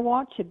that I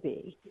want to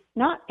be?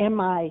 Not am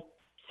I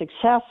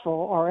successful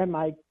or am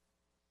I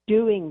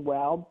doing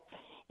well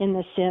in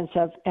the sense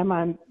of, am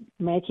I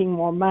making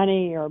more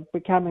money or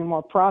becoming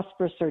more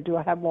prosperous or do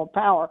I have more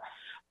power?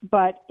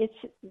 But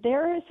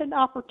there is an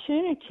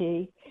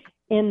opportunity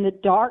in the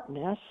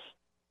darkness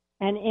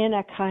and in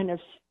a kind of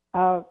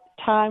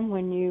time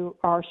when you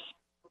are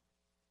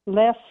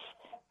less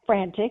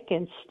frantic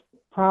and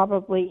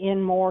probably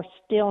in more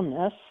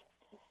stillness,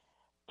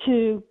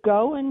 to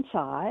go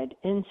inside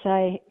and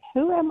say,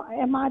 who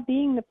am I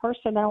being the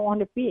person I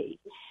want to be?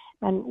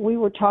 And we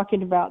were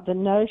talking about the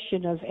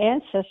notion of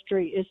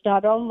ancestry is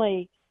not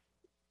only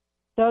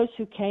those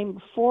who came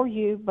before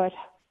you, but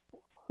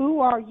who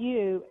are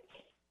you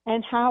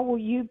and how will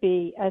you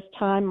be as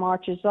time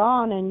marches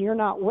on and you're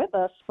not with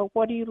us, but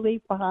what do you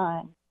leave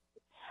behind?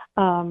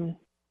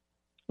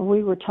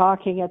 We were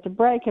talking at the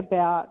break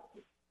about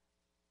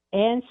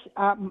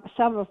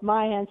some of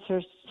my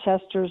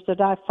ancestors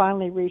that I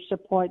finally reached a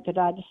point that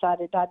I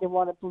decided I didn't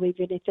want to believe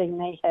anything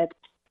they had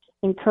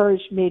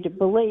encouraged me to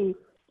believe.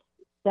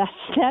 That's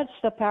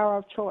the power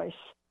of choice.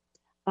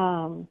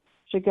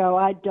 To go,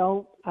 I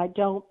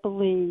don't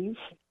believe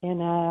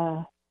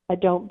I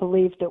don't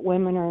believe that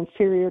women are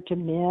inferior to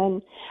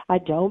men. I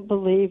don't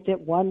believe that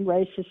one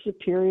race is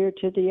superior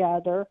to the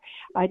other.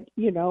 I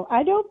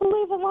don't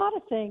believe a lot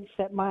of things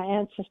that my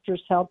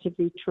ancestors held to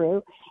be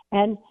true,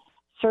 and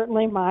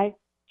certainly my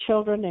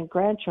children and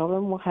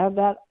grandchildren will have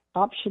that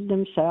option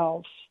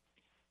themselves.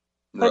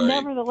 But right.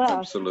 Nevertheless,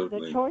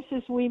 Absolutely. the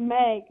choices we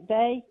make,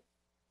 they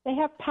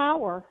have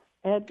power,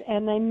 and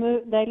they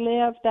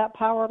live. That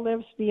power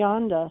lives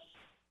beyond us.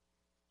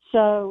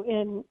 So,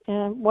 in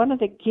one of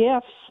the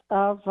gifts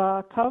of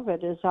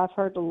COVID, is I've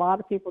heard a lot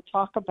of people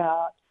talk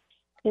about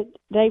it.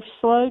 They've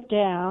slowed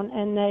down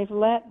and they've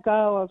let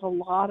go of a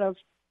lot of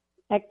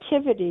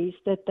activities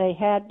that they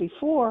had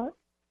before.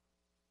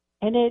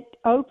 And it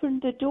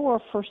opened the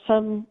door for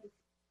some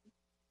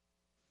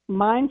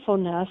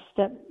mindfulness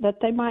that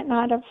they might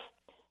not have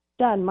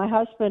done. My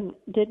husband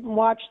didn't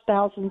watch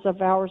thousands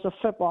of hours of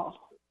football.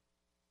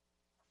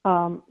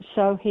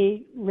 So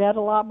he read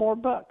a lot more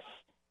books.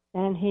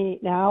 And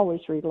I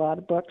always read a lot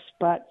of books,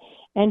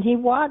 and he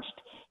watched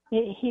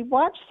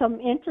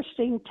some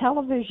interesting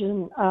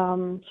television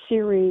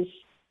series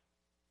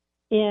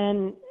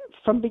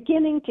from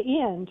beginning to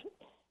end.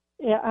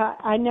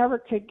 I never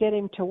could get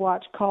him to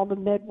watch Call the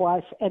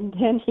Midwife, and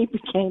then he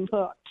became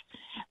hooked.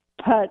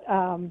 But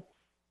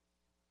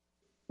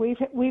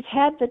we've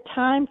had the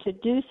time to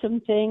do some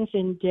things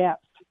in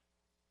depth,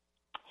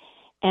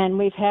 and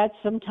we've had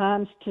some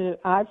times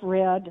I've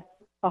read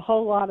a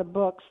whole lot of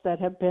books that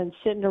have been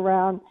sitting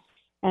around,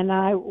 and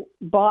I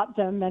bought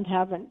them and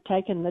haven't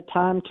taken the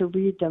time to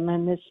read them.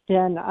 And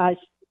I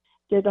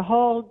did a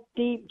whole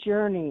deep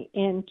journey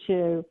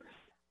into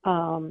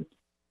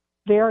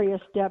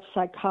various depth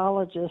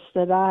psychologists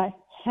that I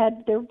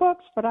had their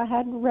books, but I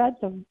hadn't read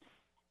them.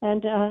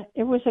 And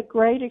it was a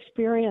great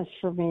experience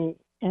for me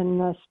in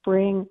the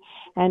spring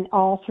and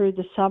all through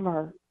the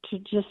summer, to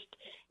just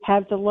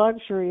have the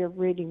luxury of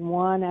reading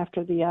one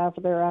after the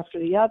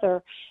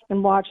other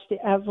and watch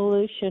the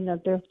evolution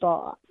of their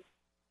thought.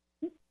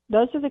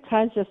 Those are the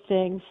kinds of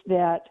things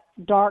that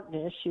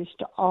darkness used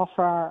to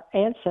offer our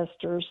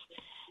ancestors,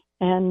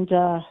 and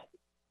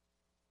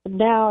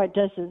now it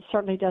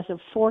certainly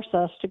doesn't force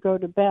us to go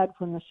to bed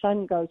when the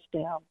sun goes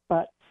down,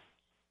 but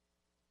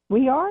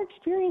we are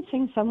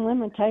experiencing some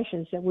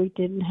limitations that we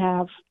didn't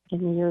have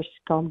in the years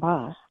gone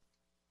by.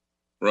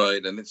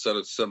 Right, and it's sort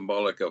of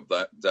symbolic of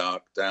that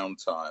dark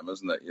downtime,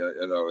 isn't it?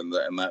 You know,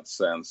 in that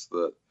sense,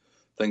 that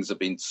things have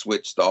been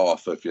switched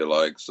off, if you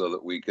like, so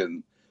that we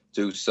can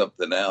do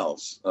something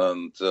else.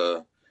 And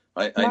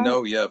I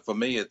know, for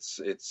me, it's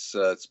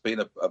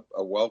been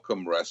a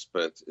welcome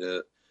respite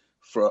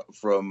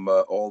from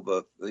all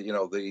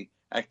the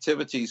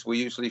activities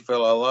we usually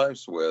fill our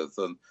lives with,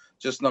 and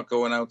just not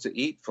going out to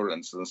eat, for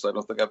instance. I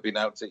don't think I've been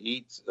out to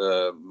eat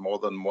more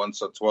than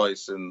once or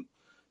twice in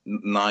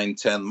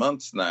 9-10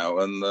 months now,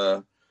 and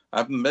I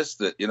haven't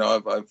missed it. You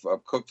know,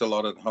 I've cooked a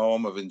lot at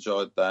home. I've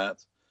enjoyed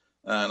that,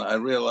 and I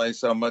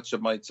realize how much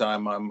of my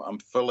time I'm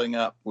filling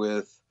up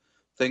with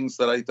things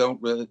that I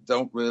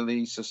don't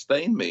really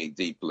sustain me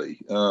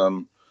deeply.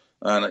 And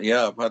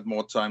I've had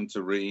more time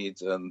to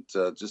read and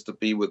just to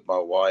be with my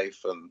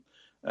wife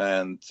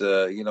and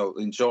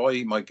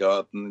enjoy my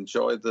garden,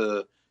 enjoy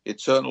the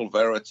eternal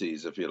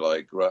verities, if you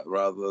like,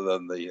 rather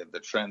than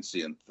the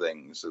transient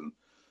things. And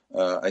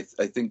I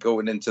think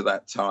going into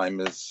that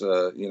time is,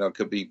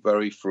 could be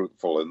very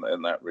fruitful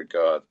in that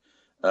regard.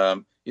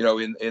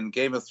 In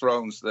Game of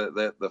Thrones,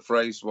 the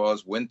phrase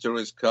was "winter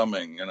is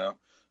coming,"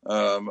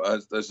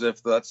 as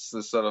if that's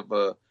the sort of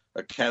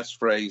a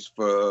catchphrase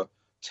for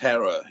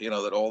terror,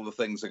 that all the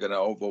things are going to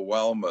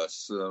overwhelm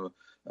us. And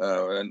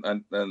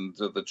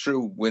the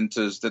true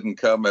winters didn't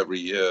come every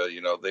year,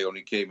 they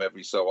only came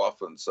every so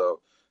often. So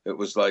it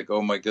was like,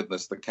 oh my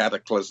goodness, the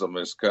cataclysm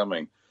is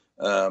coming.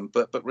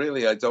 But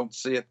really, I don't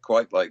see it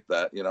quite like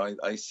that.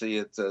 I see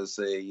it as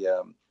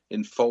a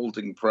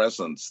enfolding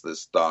presence,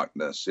 this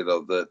darkness,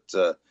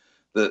 that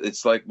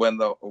it's like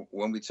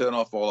when we turn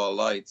off all our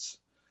lights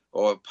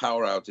or a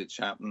power outage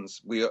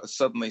happens, we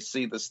suddenly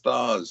see the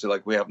stars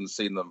like we haven't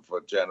seen them for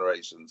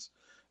generations.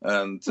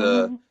 And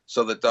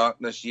so the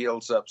darkness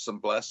yields up some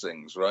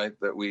blessings, right,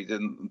 that we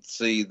didn't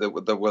see that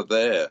were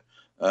there.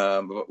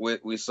 But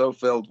we're so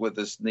filled with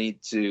this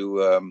need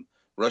to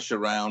rush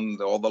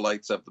around. All the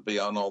lights have to be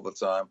on all the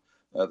time.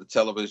 The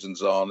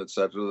television's on,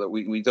 etc. That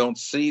we don't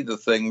see the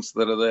things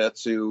that are there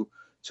to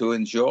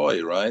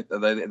enjoy, right?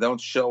 And they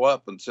don't show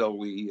up until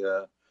we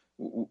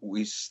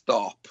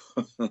stop.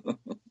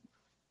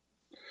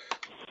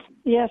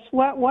 Yes,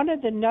 one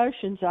of the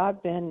notions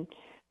I've been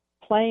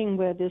playing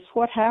with is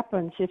what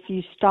happens if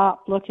you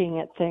stop looking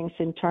at things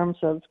in terms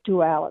of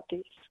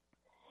dualities,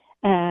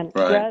 and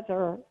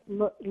rather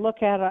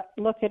look at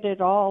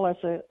it all as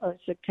a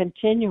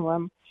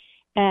continuum,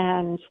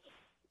 and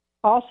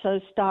also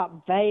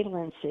stop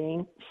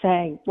valencing,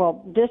 saying,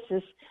 well, this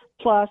is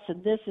plus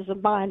and this is a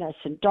minus,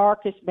 and dark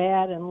is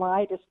bad and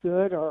light is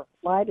good, or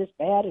light is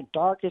bad and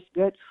dark is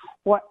good.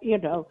 What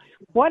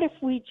if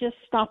we just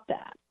stop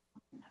that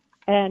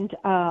and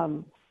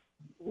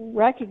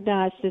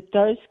recognize that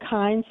those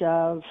kinds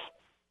of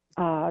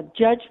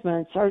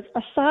judgments are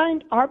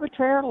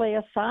arbitrarily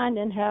assigned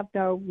and have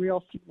no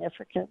real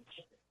significance.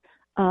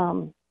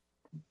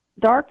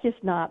 Dark is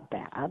not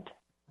bad,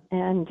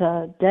 and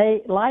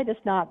light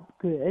is not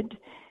good,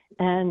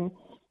 and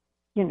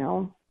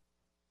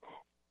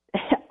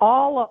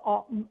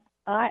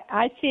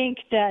I think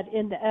that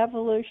in the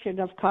evolution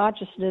of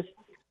consciousness,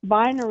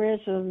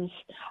 binarisms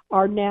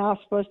are now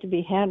supposed to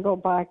be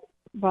handled by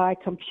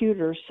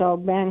computers, so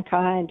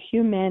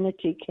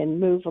humanity can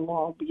move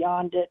along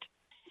beyond it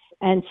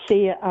and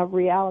see a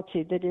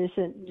reality that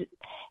isn't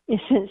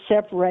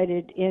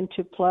separated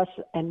into plus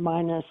and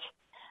minus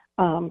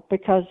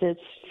because it's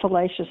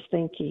fallacious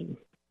thinking.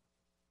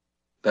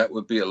 That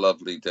would be a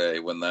lovely day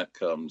when that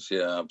comes.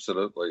 Yeah,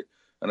 absolutely.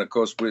 And of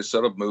course, we're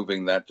sort of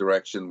moving that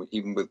direction,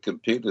 even with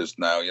computers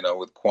now.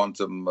 With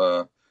quantum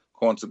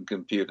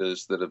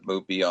computers that have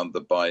moved beyond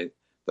the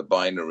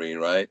binary,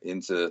 right,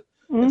 into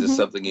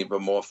something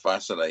even more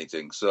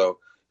fascinating. So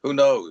who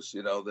knows?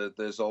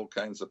 There's all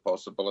kinds of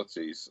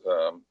possibilities.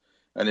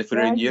 And if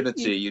you're in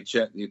unity, you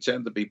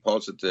tend to be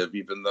positive,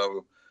 even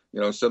though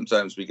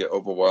sometimes we get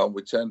overwhelmed.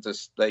 We tend to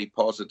stay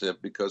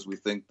positive because we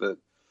think that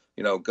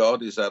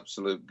God is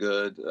absolute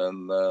good,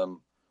 and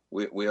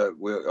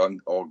we're on,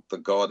 or the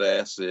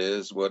goddess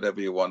is,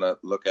 whatever you want to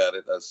look at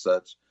it as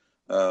such,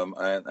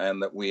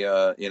 and that we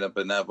are in a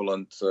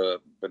benevolent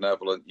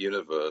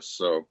universe.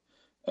 So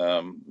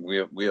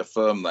we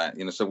affirm that,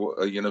 so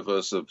a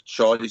universe of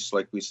choice,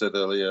 like we said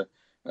earlier,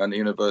 and a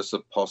universe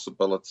of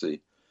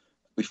possibility.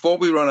 Before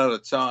we run out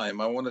of time,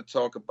 I want to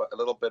talk a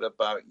little bit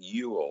about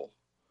Yule,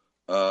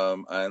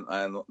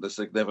 and the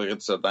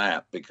significance of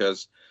that,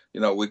 because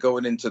we're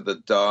going into the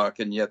dark,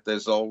 and yet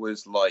there's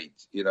always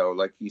light.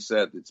 Like you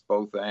said, it's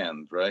both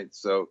and, right?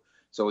 So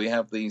So we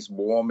have these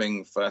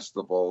warming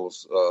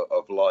festivals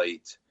of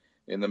light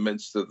in the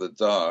midst of the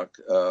dark.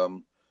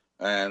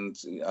 And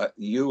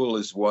Yule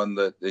is one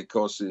that, of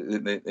course,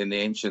 in the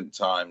ancient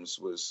times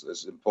was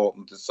as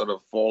important. It's sort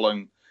of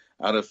falling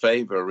out of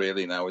favor,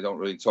 really, now. We don't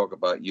really talk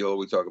about Yule.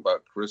 We talk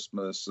about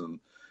Christmas and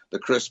the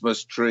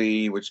Christmas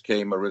tree, which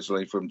came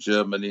originally from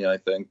Germany, I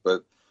think.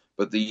 But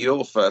the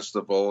Yule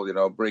festival,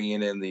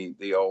 bringing in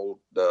the old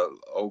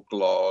oak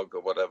log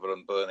or whatever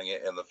and burning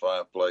it in the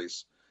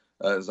fireplace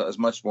is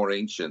much more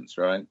ancient,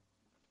 right?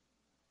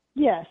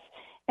 Yes.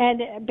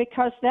 And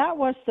because that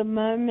was the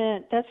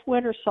moment, that's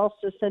winter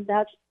solstice, and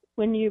that's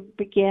when you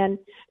begin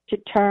to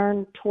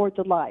turn toward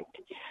the light.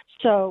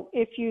 So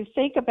if you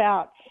think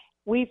about,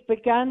 we've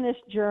begun this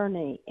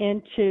journey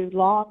into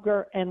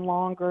longer and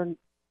longer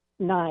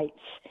nights.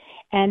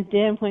 And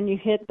then when you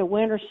hit the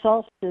winter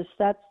solstice,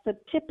 that's the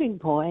tipping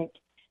point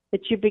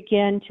that you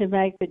begin to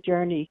make the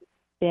journey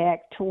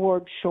back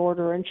toward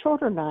shorter and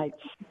shorter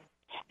nights.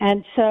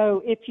 And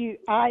so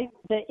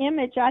the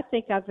image I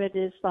think of it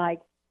is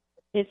like,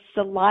 it's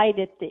the light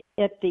at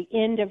the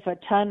end of a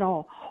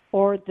tunnel,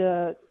 or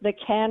the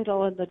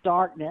candle in the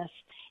darkness.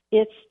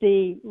 It's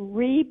the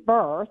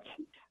rebirth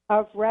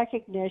of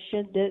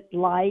recognition that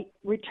light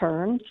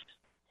returns.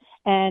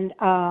 And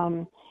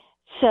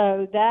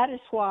so that is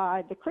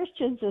why the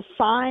Christians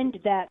assigned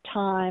that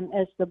time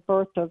as the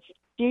birth of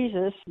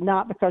Jesus,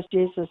 not because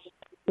Jesus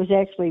was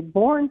actually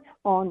born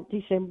on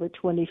December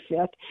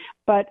 25th,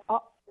 but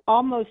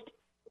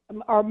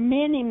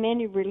many,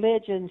 many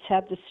religions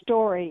have the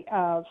story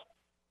of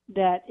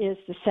that is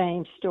the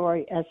same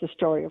story as the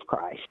story of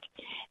Christ,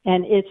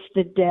 and it's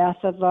the death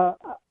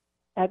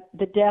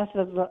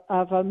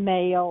of a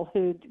male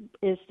who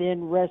is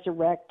then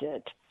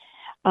resurrected,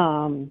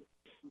 and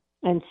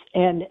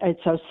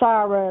it's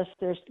Osiris.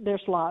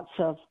 There's lots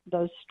of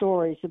those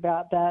stories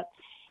about that,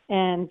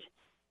 and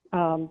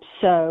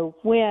so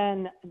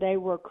when they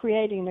were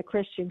creating the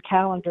Christian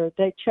calendar,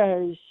 they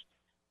chose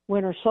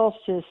winter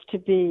solstice to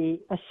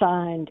be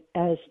assigned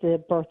as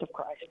the birth of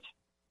Christ.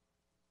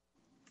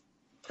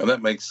 And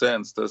that makes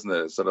sense, doesn't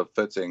it? It's sort of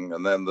fitting.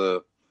 And then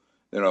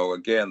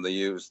again, they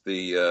use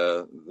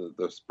the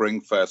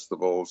spring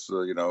festivals,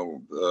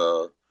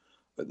 the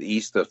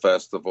Easter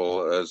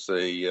festival as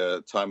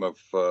a time of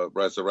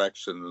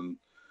resurrection and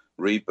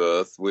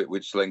rebirth,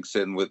 which links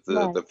in with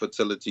the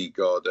fertility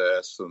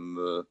goddess and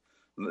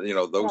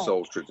those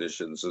old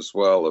traditions as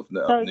well of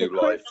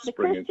new life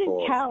springing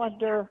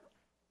forth.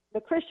 The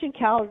Christian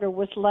calendar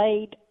was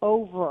laid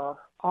over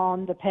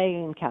on the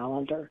pagan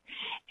calendar,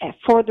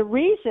 for the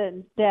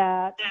reason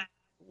that,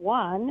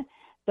 one,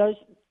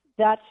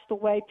 that's the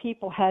way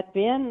people had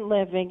been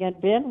living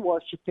and been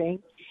worshiping.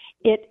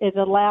 It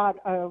allowed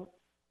a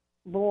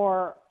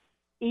more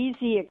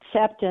easy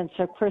acceptance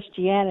of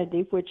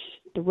Christianity, which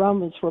the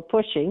Romans were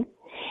pushing,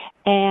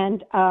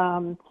 and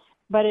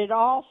but it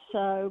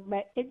also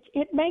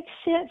it makes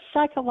sense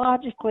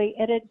psychologically.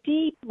 At a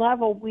deep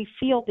level, we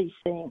feel these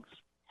things,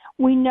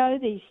 we know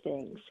these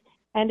things.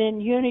 And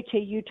in Unity,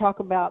 you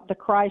talk about the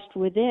Christ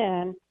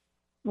within.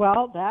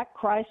 Well, that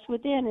Christ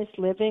within is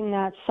living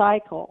that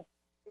cycle.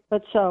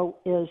 But so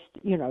is,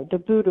 the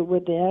Buddha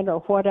within,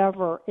 or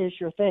whatever is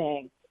your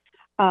thing.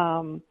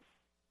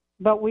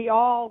 But we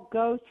all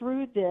go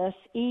through this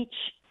each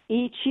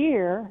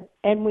year,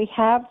 and we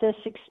have this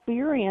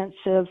experience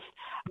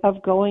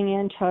of going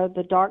into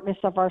the darkness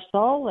of our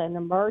soul and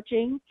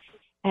emerging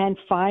and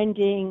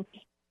finding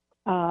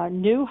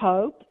new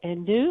hope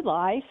and new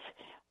life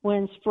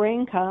when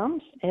spring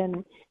comes.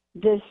 And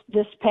this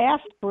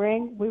past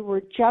spring, we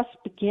were just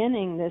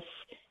beginning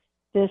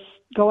this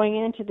going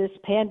into this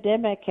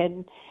pandemic,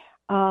 and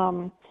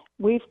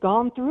we've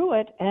gone through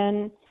it,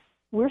 and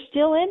we're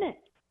still in it.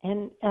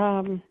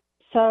 And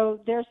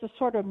so there's a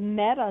sort of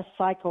meta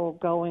cycle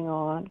going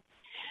on.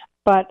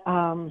 But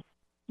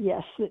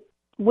yes,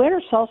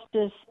 winter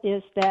solstice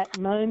is that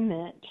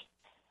moment,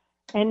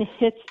 and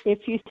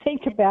if you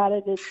think about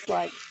it, it's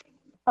like,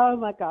 oh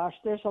my gosh,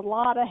 there's a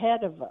lot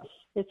ahead of us.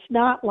 It's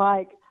not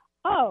like,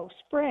 oh,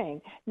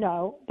 spring.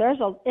 No,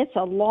 it's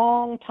a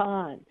long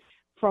time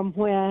from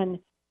when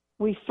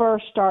we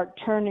first start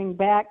turning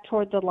back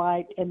toward the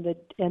light, and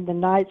the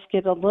nights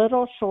get a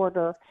little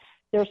shorter.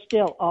 There's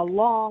still a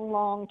long,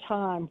 long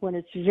time when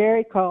it's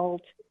very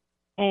cold,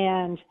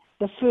 and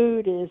the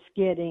food is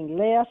getting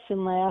less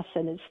and less,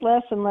 and it's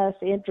less and less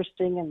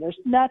interesting, and there's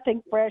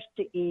nothing fresh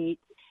to eat.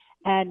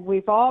 And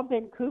we've all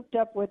been cooped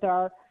up with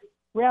our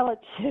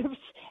relatives,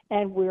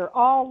 and we're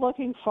all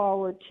looking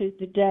forward to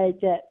the day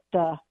that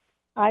the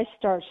ice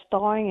starts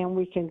thawing and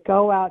we can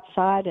go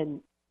outside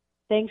and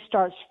things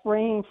start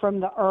springing from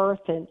the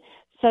earth. And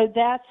so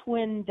that's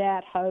when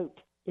that hope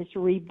is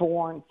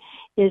reborn,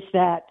 is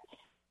that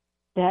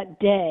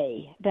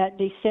day, that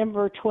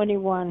December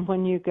 21,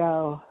 when you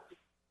go,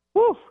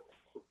 whew,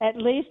 at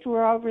least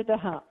we're over the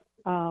hump.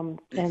 And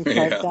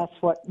so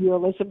that's what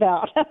Yule is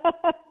about.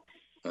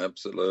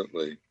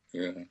 Absolutely,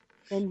 yeah.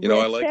 And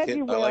I like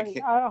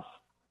it. Oh.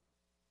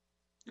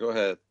 Go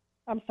ahead.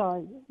 I'm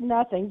sorry,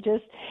 nothing.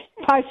 Just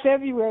by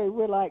February,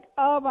 we're like,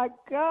 oh my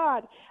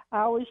God.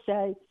 I always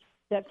say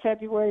that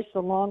February is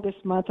the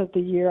longest month of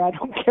the year. I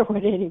don't care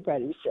what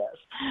anybody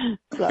says.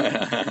 So.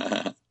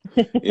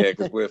 Yeah,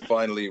 because we're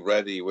finally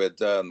ready. We're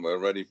done. We're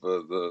ready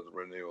for the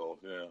renewal.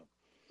 Yeah.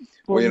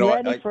 Well,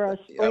 We're ready for a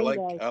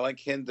spring day.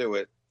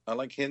 I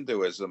like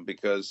Hinduism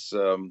because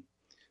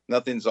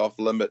nothing's off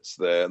limits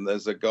there. And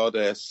there's a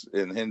goddess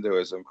in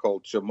Hinduism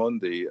called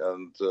Chamundi,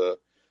 and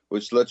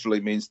which literally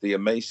means the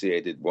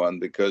emaciated one,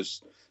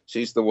 because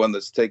she's the one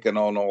that's taken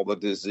on all the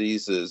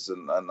diseases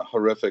and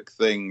horrific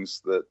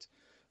things that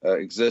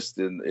exist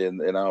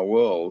in our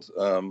world.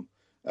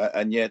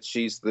 And yet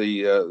she's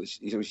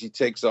she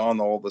takes on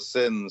all the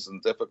sins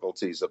and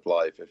difficulties of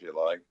life, if you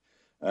like.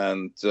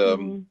 And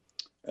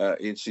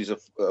she's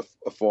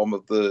a form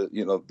of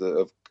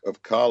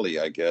of Kali,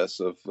 I guess,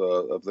 of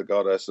the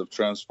goddess of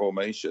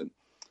transformation.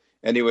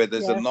 Anyway,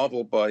 there's a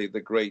novel by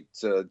the great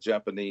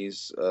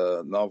Japanese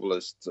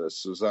novelist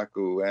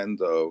Suzaku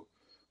Endo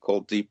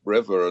called Deep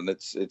River, and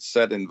it's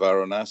set in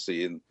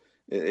Varanasi. And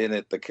in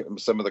it,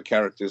 some of the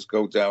characters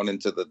go down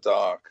into the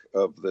dark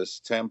of this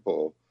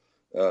temple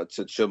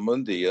to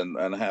Chamundi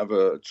and have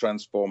a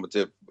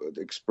transformative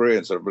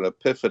experience, or an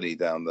epiphany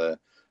down there.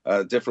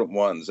 Different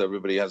ones.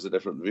 Everybody has a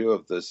different view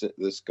of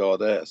this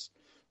goddess.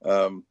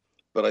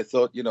 But I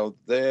thought,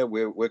 there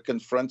we're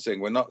confronting.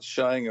 We're not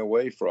shying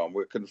away from.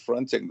 We're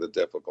confronting the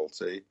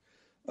difficulty,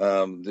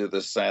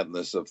 the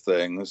sadness of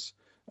things,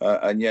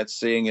 and yet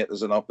seeing it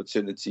as an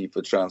opportunity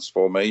for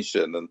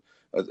transformation. And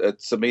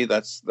to me,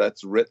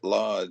 that's writ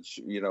large.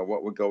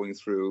 What we're going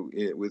through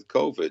with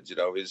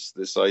COVID. Is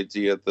this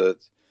idea that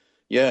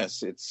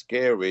yes, it's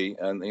scary,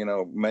 and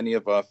many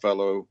of our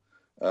fellow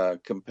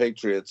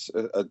compatriots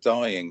are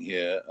dying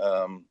here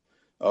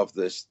of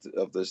this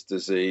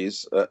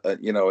disease,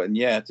 and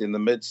yet in the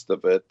midst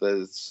of it,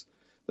 there's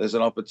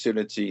an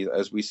opportunity,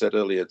 as we said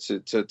earlier,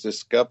 to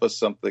discover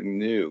something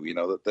new.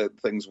 That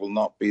things will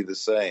not be the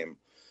same.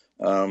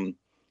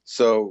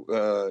 So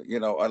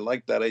I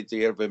like that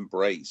idea of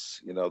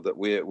embrace. That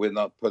we're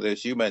not put,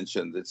 as you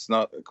mentioned, it's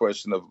not a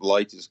question of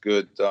light is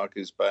good, dark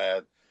is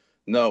bad.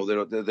 No,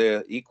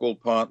 they're equal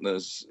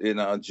partners in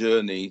our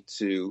journey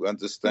to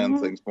understand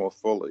things more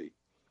fully.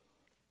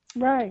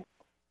 Right.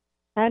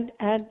 And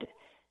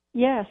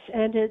yes,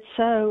 and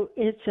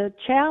it's a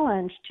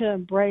challenge to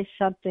embrace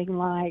something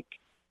like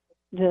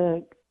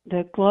the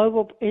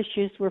global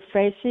issues we're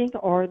facing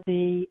or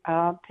the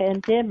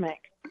pandemic.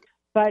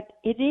 But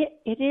it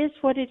is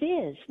what it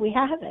is. We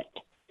have it.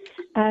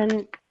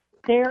 And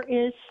there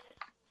is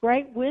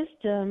great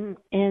wisdom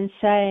in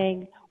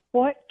saying,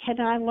 what can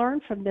I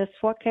learn from this?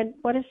 What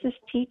is this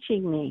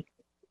teaching me?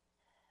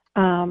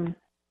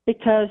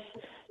 Because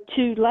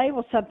to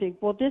label something,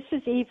 well, this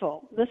is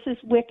evil, this is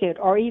wicked,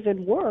 or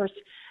even worse,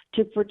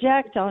 to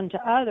project onto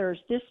others,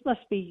 this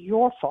must be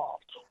your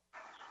fault.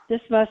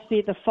 This must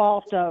be the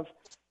fault of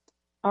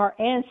our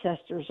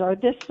ancestors, or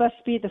this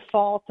must be the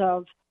fault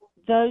of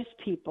those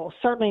people.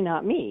 Certainly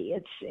not me.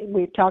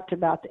 We've talked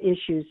about the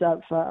issues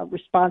of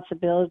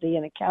responsibility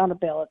and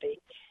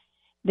accountability.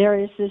 There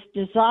is this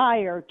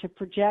desire to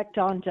project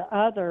onto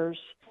others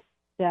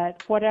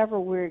that whatever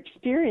we're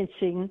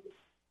experiencing,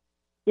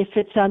 if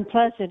it's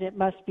unpleasant, it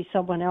must be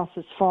someone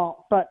else's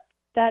fault. But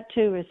that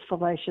too is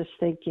fallacious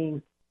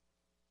thinking.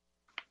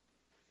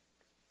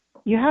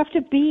 You have to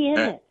be in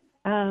it.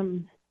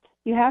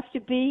 You have to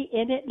be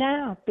in it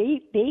now.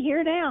 Be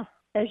here now,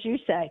 as you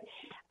say.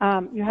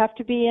 You have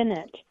to be in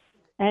it.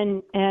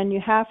 And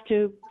you have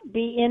to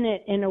be in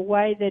it in a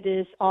way that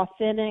is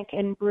authentic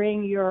and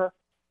bring your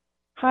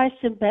highest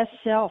and best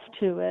self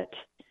to it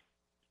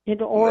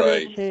in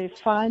order to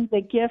find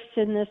the gifts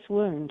in this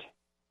wound.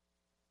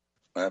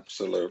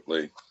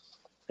 Absolutely.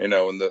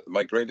 And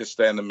my greatest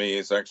enemy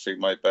is actually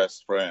my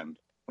best friend,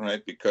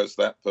 right? Because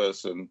that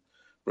person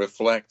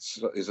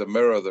is a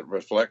mirror that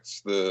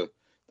reflects the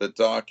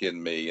dark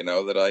in me,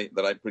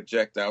 that I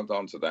project out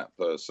onto that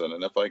person.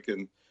 And if I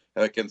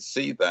can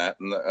see that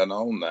and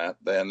own that,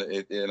 then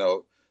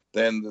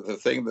then the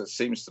thing that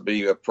seems to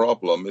be a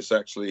problem is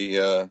actually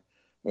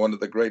one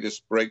of the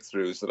greatest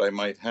breakthroughs that I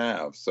might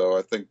have. So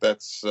I think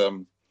that's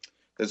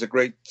there's a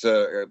great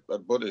a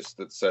Buddhist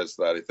that says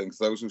that. He thinks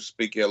those who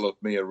speak ill of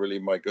me are really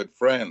my good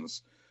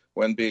friends.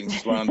 When being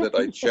slandered,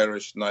 I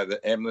cherish neither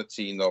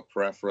enmity nor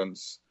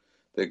preference.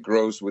 There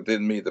grows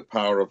within me the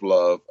power of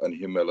love and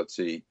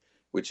humility,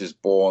 which is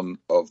born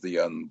of the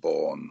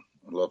unborn.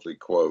 A lovely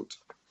quote.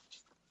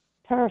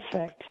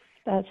 Perfect.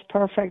 That's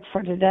perfect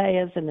for today,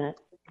 isn't it?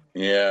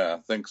 Yeah,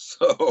 I think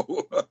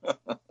so.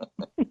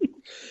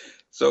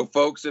 So,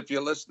 folks, if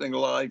you're listening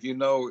live,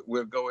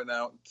 we're going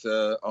out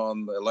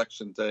on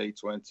Election Day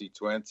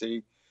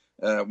 2020.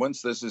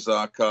 Once this is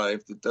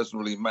archived, it doesn't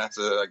really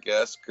matter, I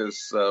guess,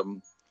 because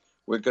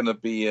we're going to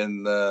be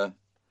in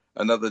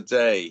another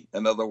day,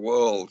 another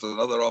world,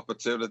 another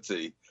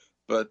opportunity.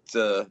 But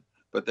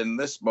in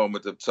this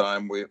moment of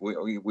time,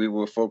 we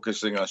were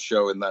focusing our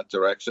show in that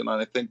direction.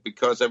 And I think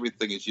because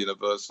everything is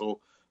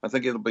universal, I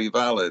think it'll be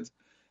valid.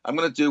 I'm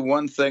going to do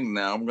one thing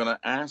now. I'm going to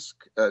ask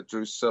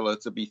Druscilla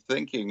to be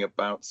thinking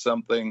about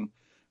something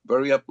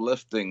very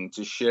uplifting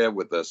to share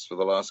with us for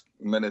the last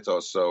minute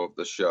or so of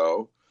the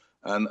show.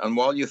 And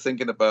while you're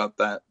thinking about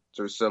that,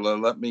 Druscilla,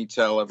 let me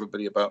tell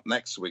everybody about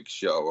next week's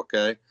show,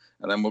 okay?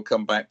 And then we'll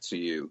come back to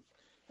you.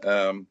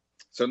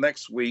 So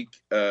next week,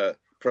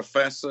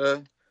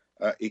 Professor,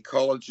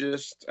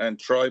 ecologist, and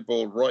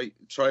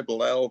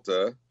tribal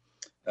elder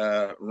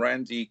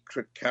Randy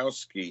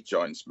Krakowski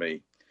joins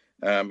me.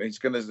 He's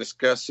going to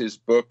discuss his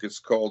book. It's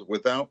called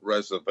Without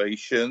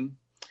Reservation,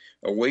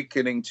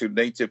 Awakening to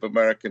Native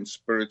American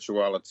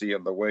Spirituality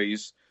and the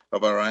Ways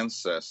of Our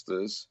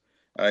Ancestors.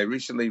 I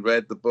recently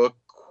read the book,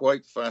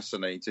 quite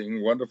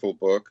fascinating, wonderful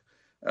book.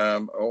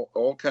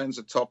 All kinds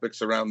of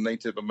topics around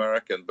Native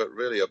American, but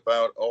really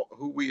about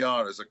who we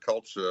are as a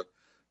culture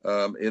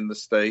in the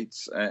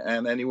States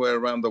and anywhere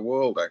around the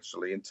world,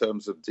 actually, in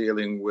terms of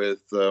dealing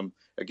with,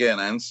 again,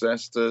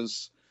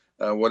 ancestors,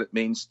 what it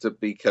means to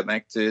be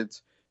connected.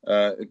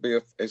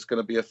 It's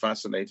going to be a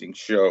fascinating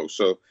show.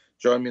 So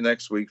join me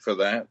next week for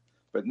that.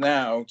 But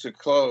now, to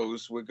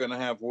close, we're going to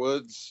have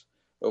words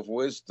of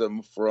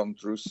wisdom from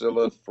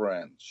Druscilla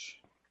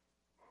French.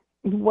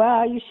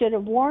 Well, you should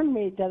have warned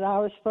me that I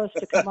was supposed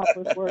to come up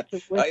with words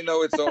of wisdom. I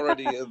know it's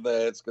already in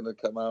there. It's going to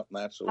come out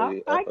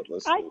naturally,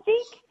 effortlessly. I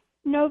think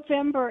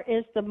November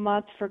is the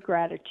month for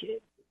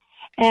gratitude.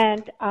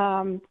 And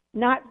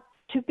not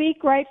to be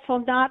grateful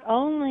not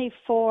only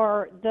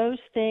for those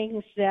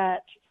things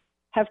that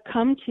have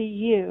come to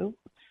you,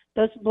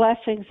 those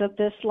blessings of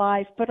this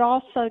life, but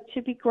also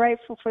to be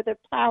grateful for the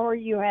power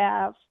you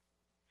have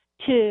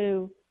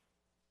to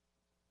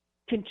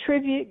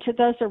contribute to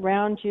those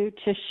around you,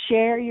 to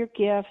share your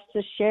gifts,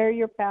 to share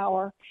your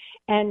power,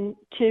 and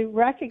to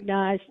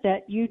recognize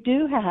that you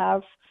do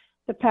have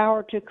the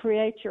power to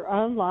create your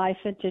own life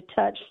and to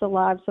touch the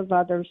lives of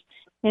others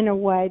in a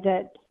way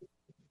that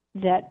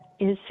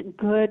is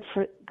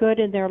good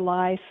in their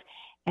life,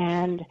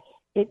 and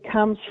it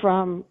comes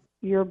from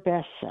your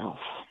best self.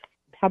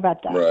 How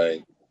about that?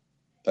 Right.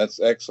 That's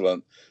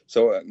excellent.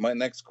 So my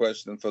next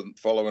question,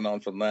 following on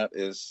from that,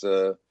 is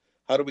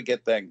how do we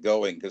get that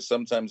going? Because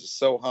sometimes it's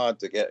so hard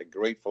to get a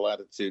grateful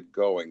attitude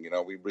going. You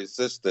know, we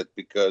resist it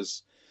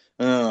because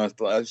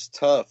it's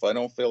tough. I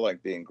don't feel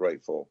like being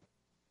grateful.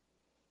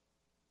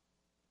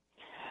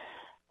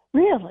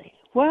 Really?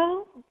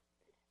 Well,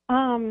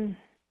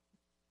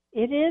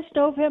 it is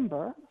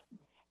November,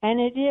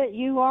 and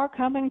you are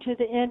coming to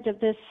the end of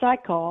this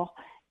cycle.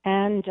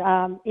 And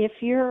if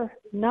you're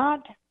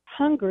not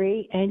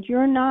hungry and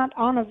you're not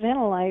on a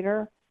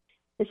ventilator,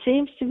 it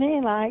seems to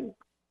me like,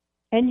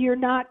 and you're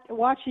not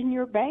watching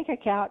your bank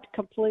account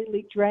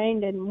completely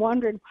drained and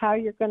wondering how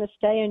you're going to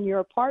stay in your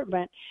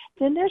apartment,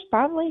 then there's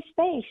probably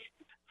space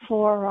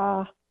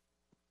for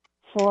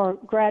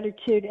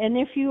gratitude. And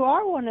if you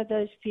are one of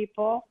those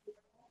people,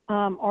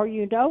 or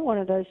you know one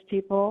of those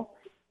people,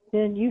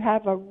 then you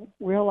have a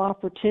real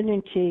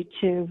opportunity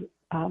to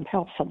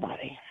help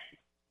somebody.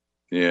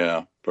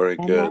 Yeah, very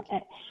good.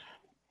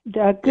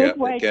 The good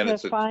way to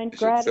find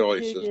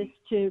gratitude is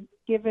to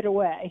give it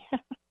away.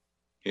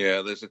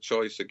 Yeah, there's a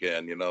choice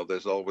again. You know,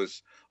 there's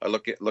always,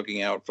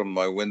 looking out from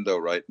my window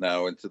right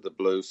now into the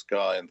blue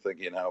sky and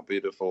thinking how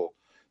beautiful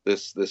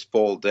this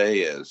fall day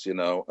is, you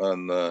know,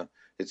 and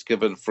it's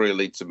given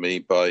freely to me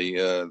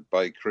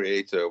by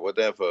Creator,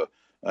 whatever.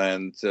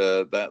 And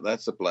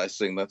that's a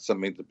blessing. That's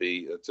something to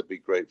be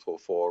grateful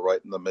for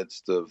right in the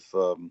midst of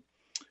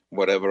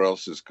whatever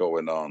else is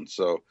going on.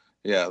 So,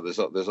 yeah, there's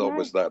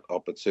always that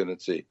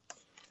opportunity.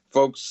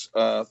 Folks,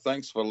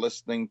 thanks for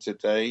listening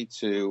today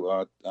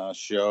to our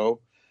show.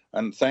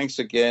 And thanks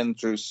again,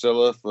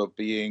 Druscilla, for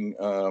being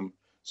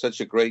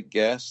such a great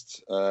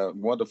guest.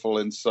 Wonderful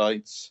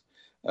insights,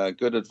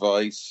 good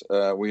advice.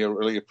 We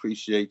really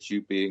appreciate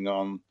you being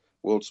on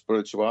World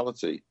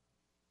Spirituality.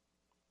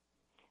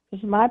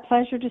 It's my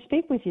pleasure to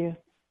speak with you.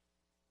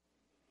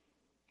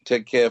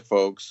 Take care,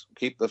 folks.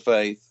 Keep the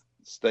faith.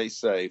 Stay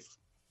safe.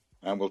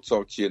 And we'll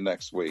talk to you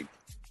next week.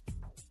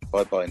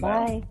 Bye-bye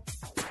now. Bye.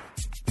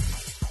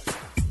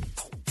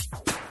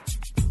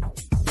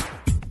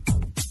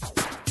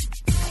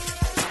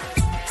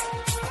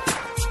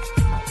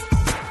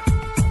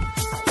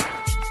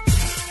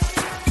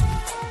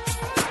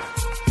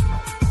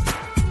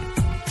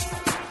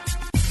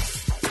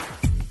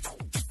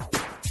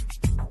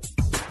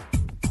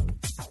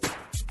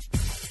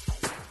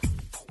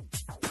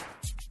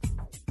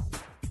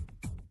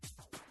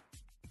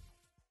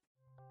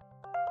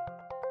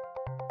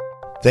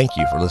 Thank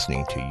you for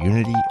listening to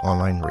Unity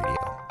Online Radio,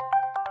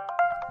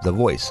 the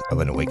voice of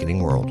an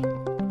awakening world.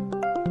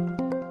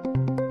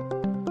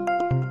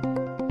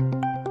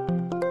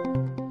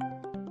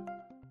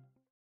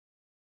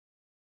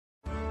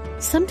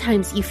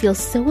 Sometimes you feel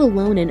so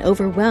alone and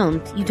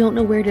overwhelmed you don't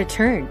know where to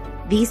turn.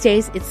 These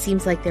days, it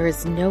seems like there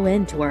is no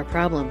end to our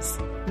problems.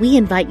 We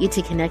invite you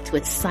to connect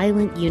with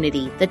Silent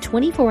Unity, the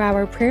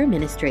 24-hour prayer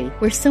ministry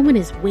where someone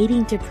is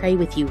waiting to pray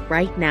with you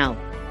right now.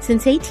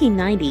 Since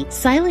 1890,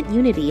 Silent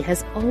Unity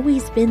has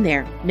always been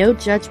there. No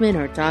judgment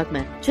or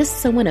dogma, just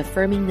someone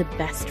affirming the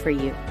best for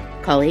you.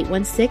 Call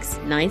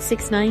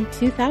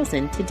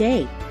 816-969-2000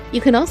 today.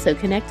 You can also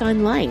connect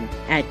online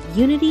at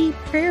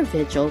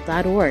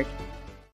unityprayervigil.org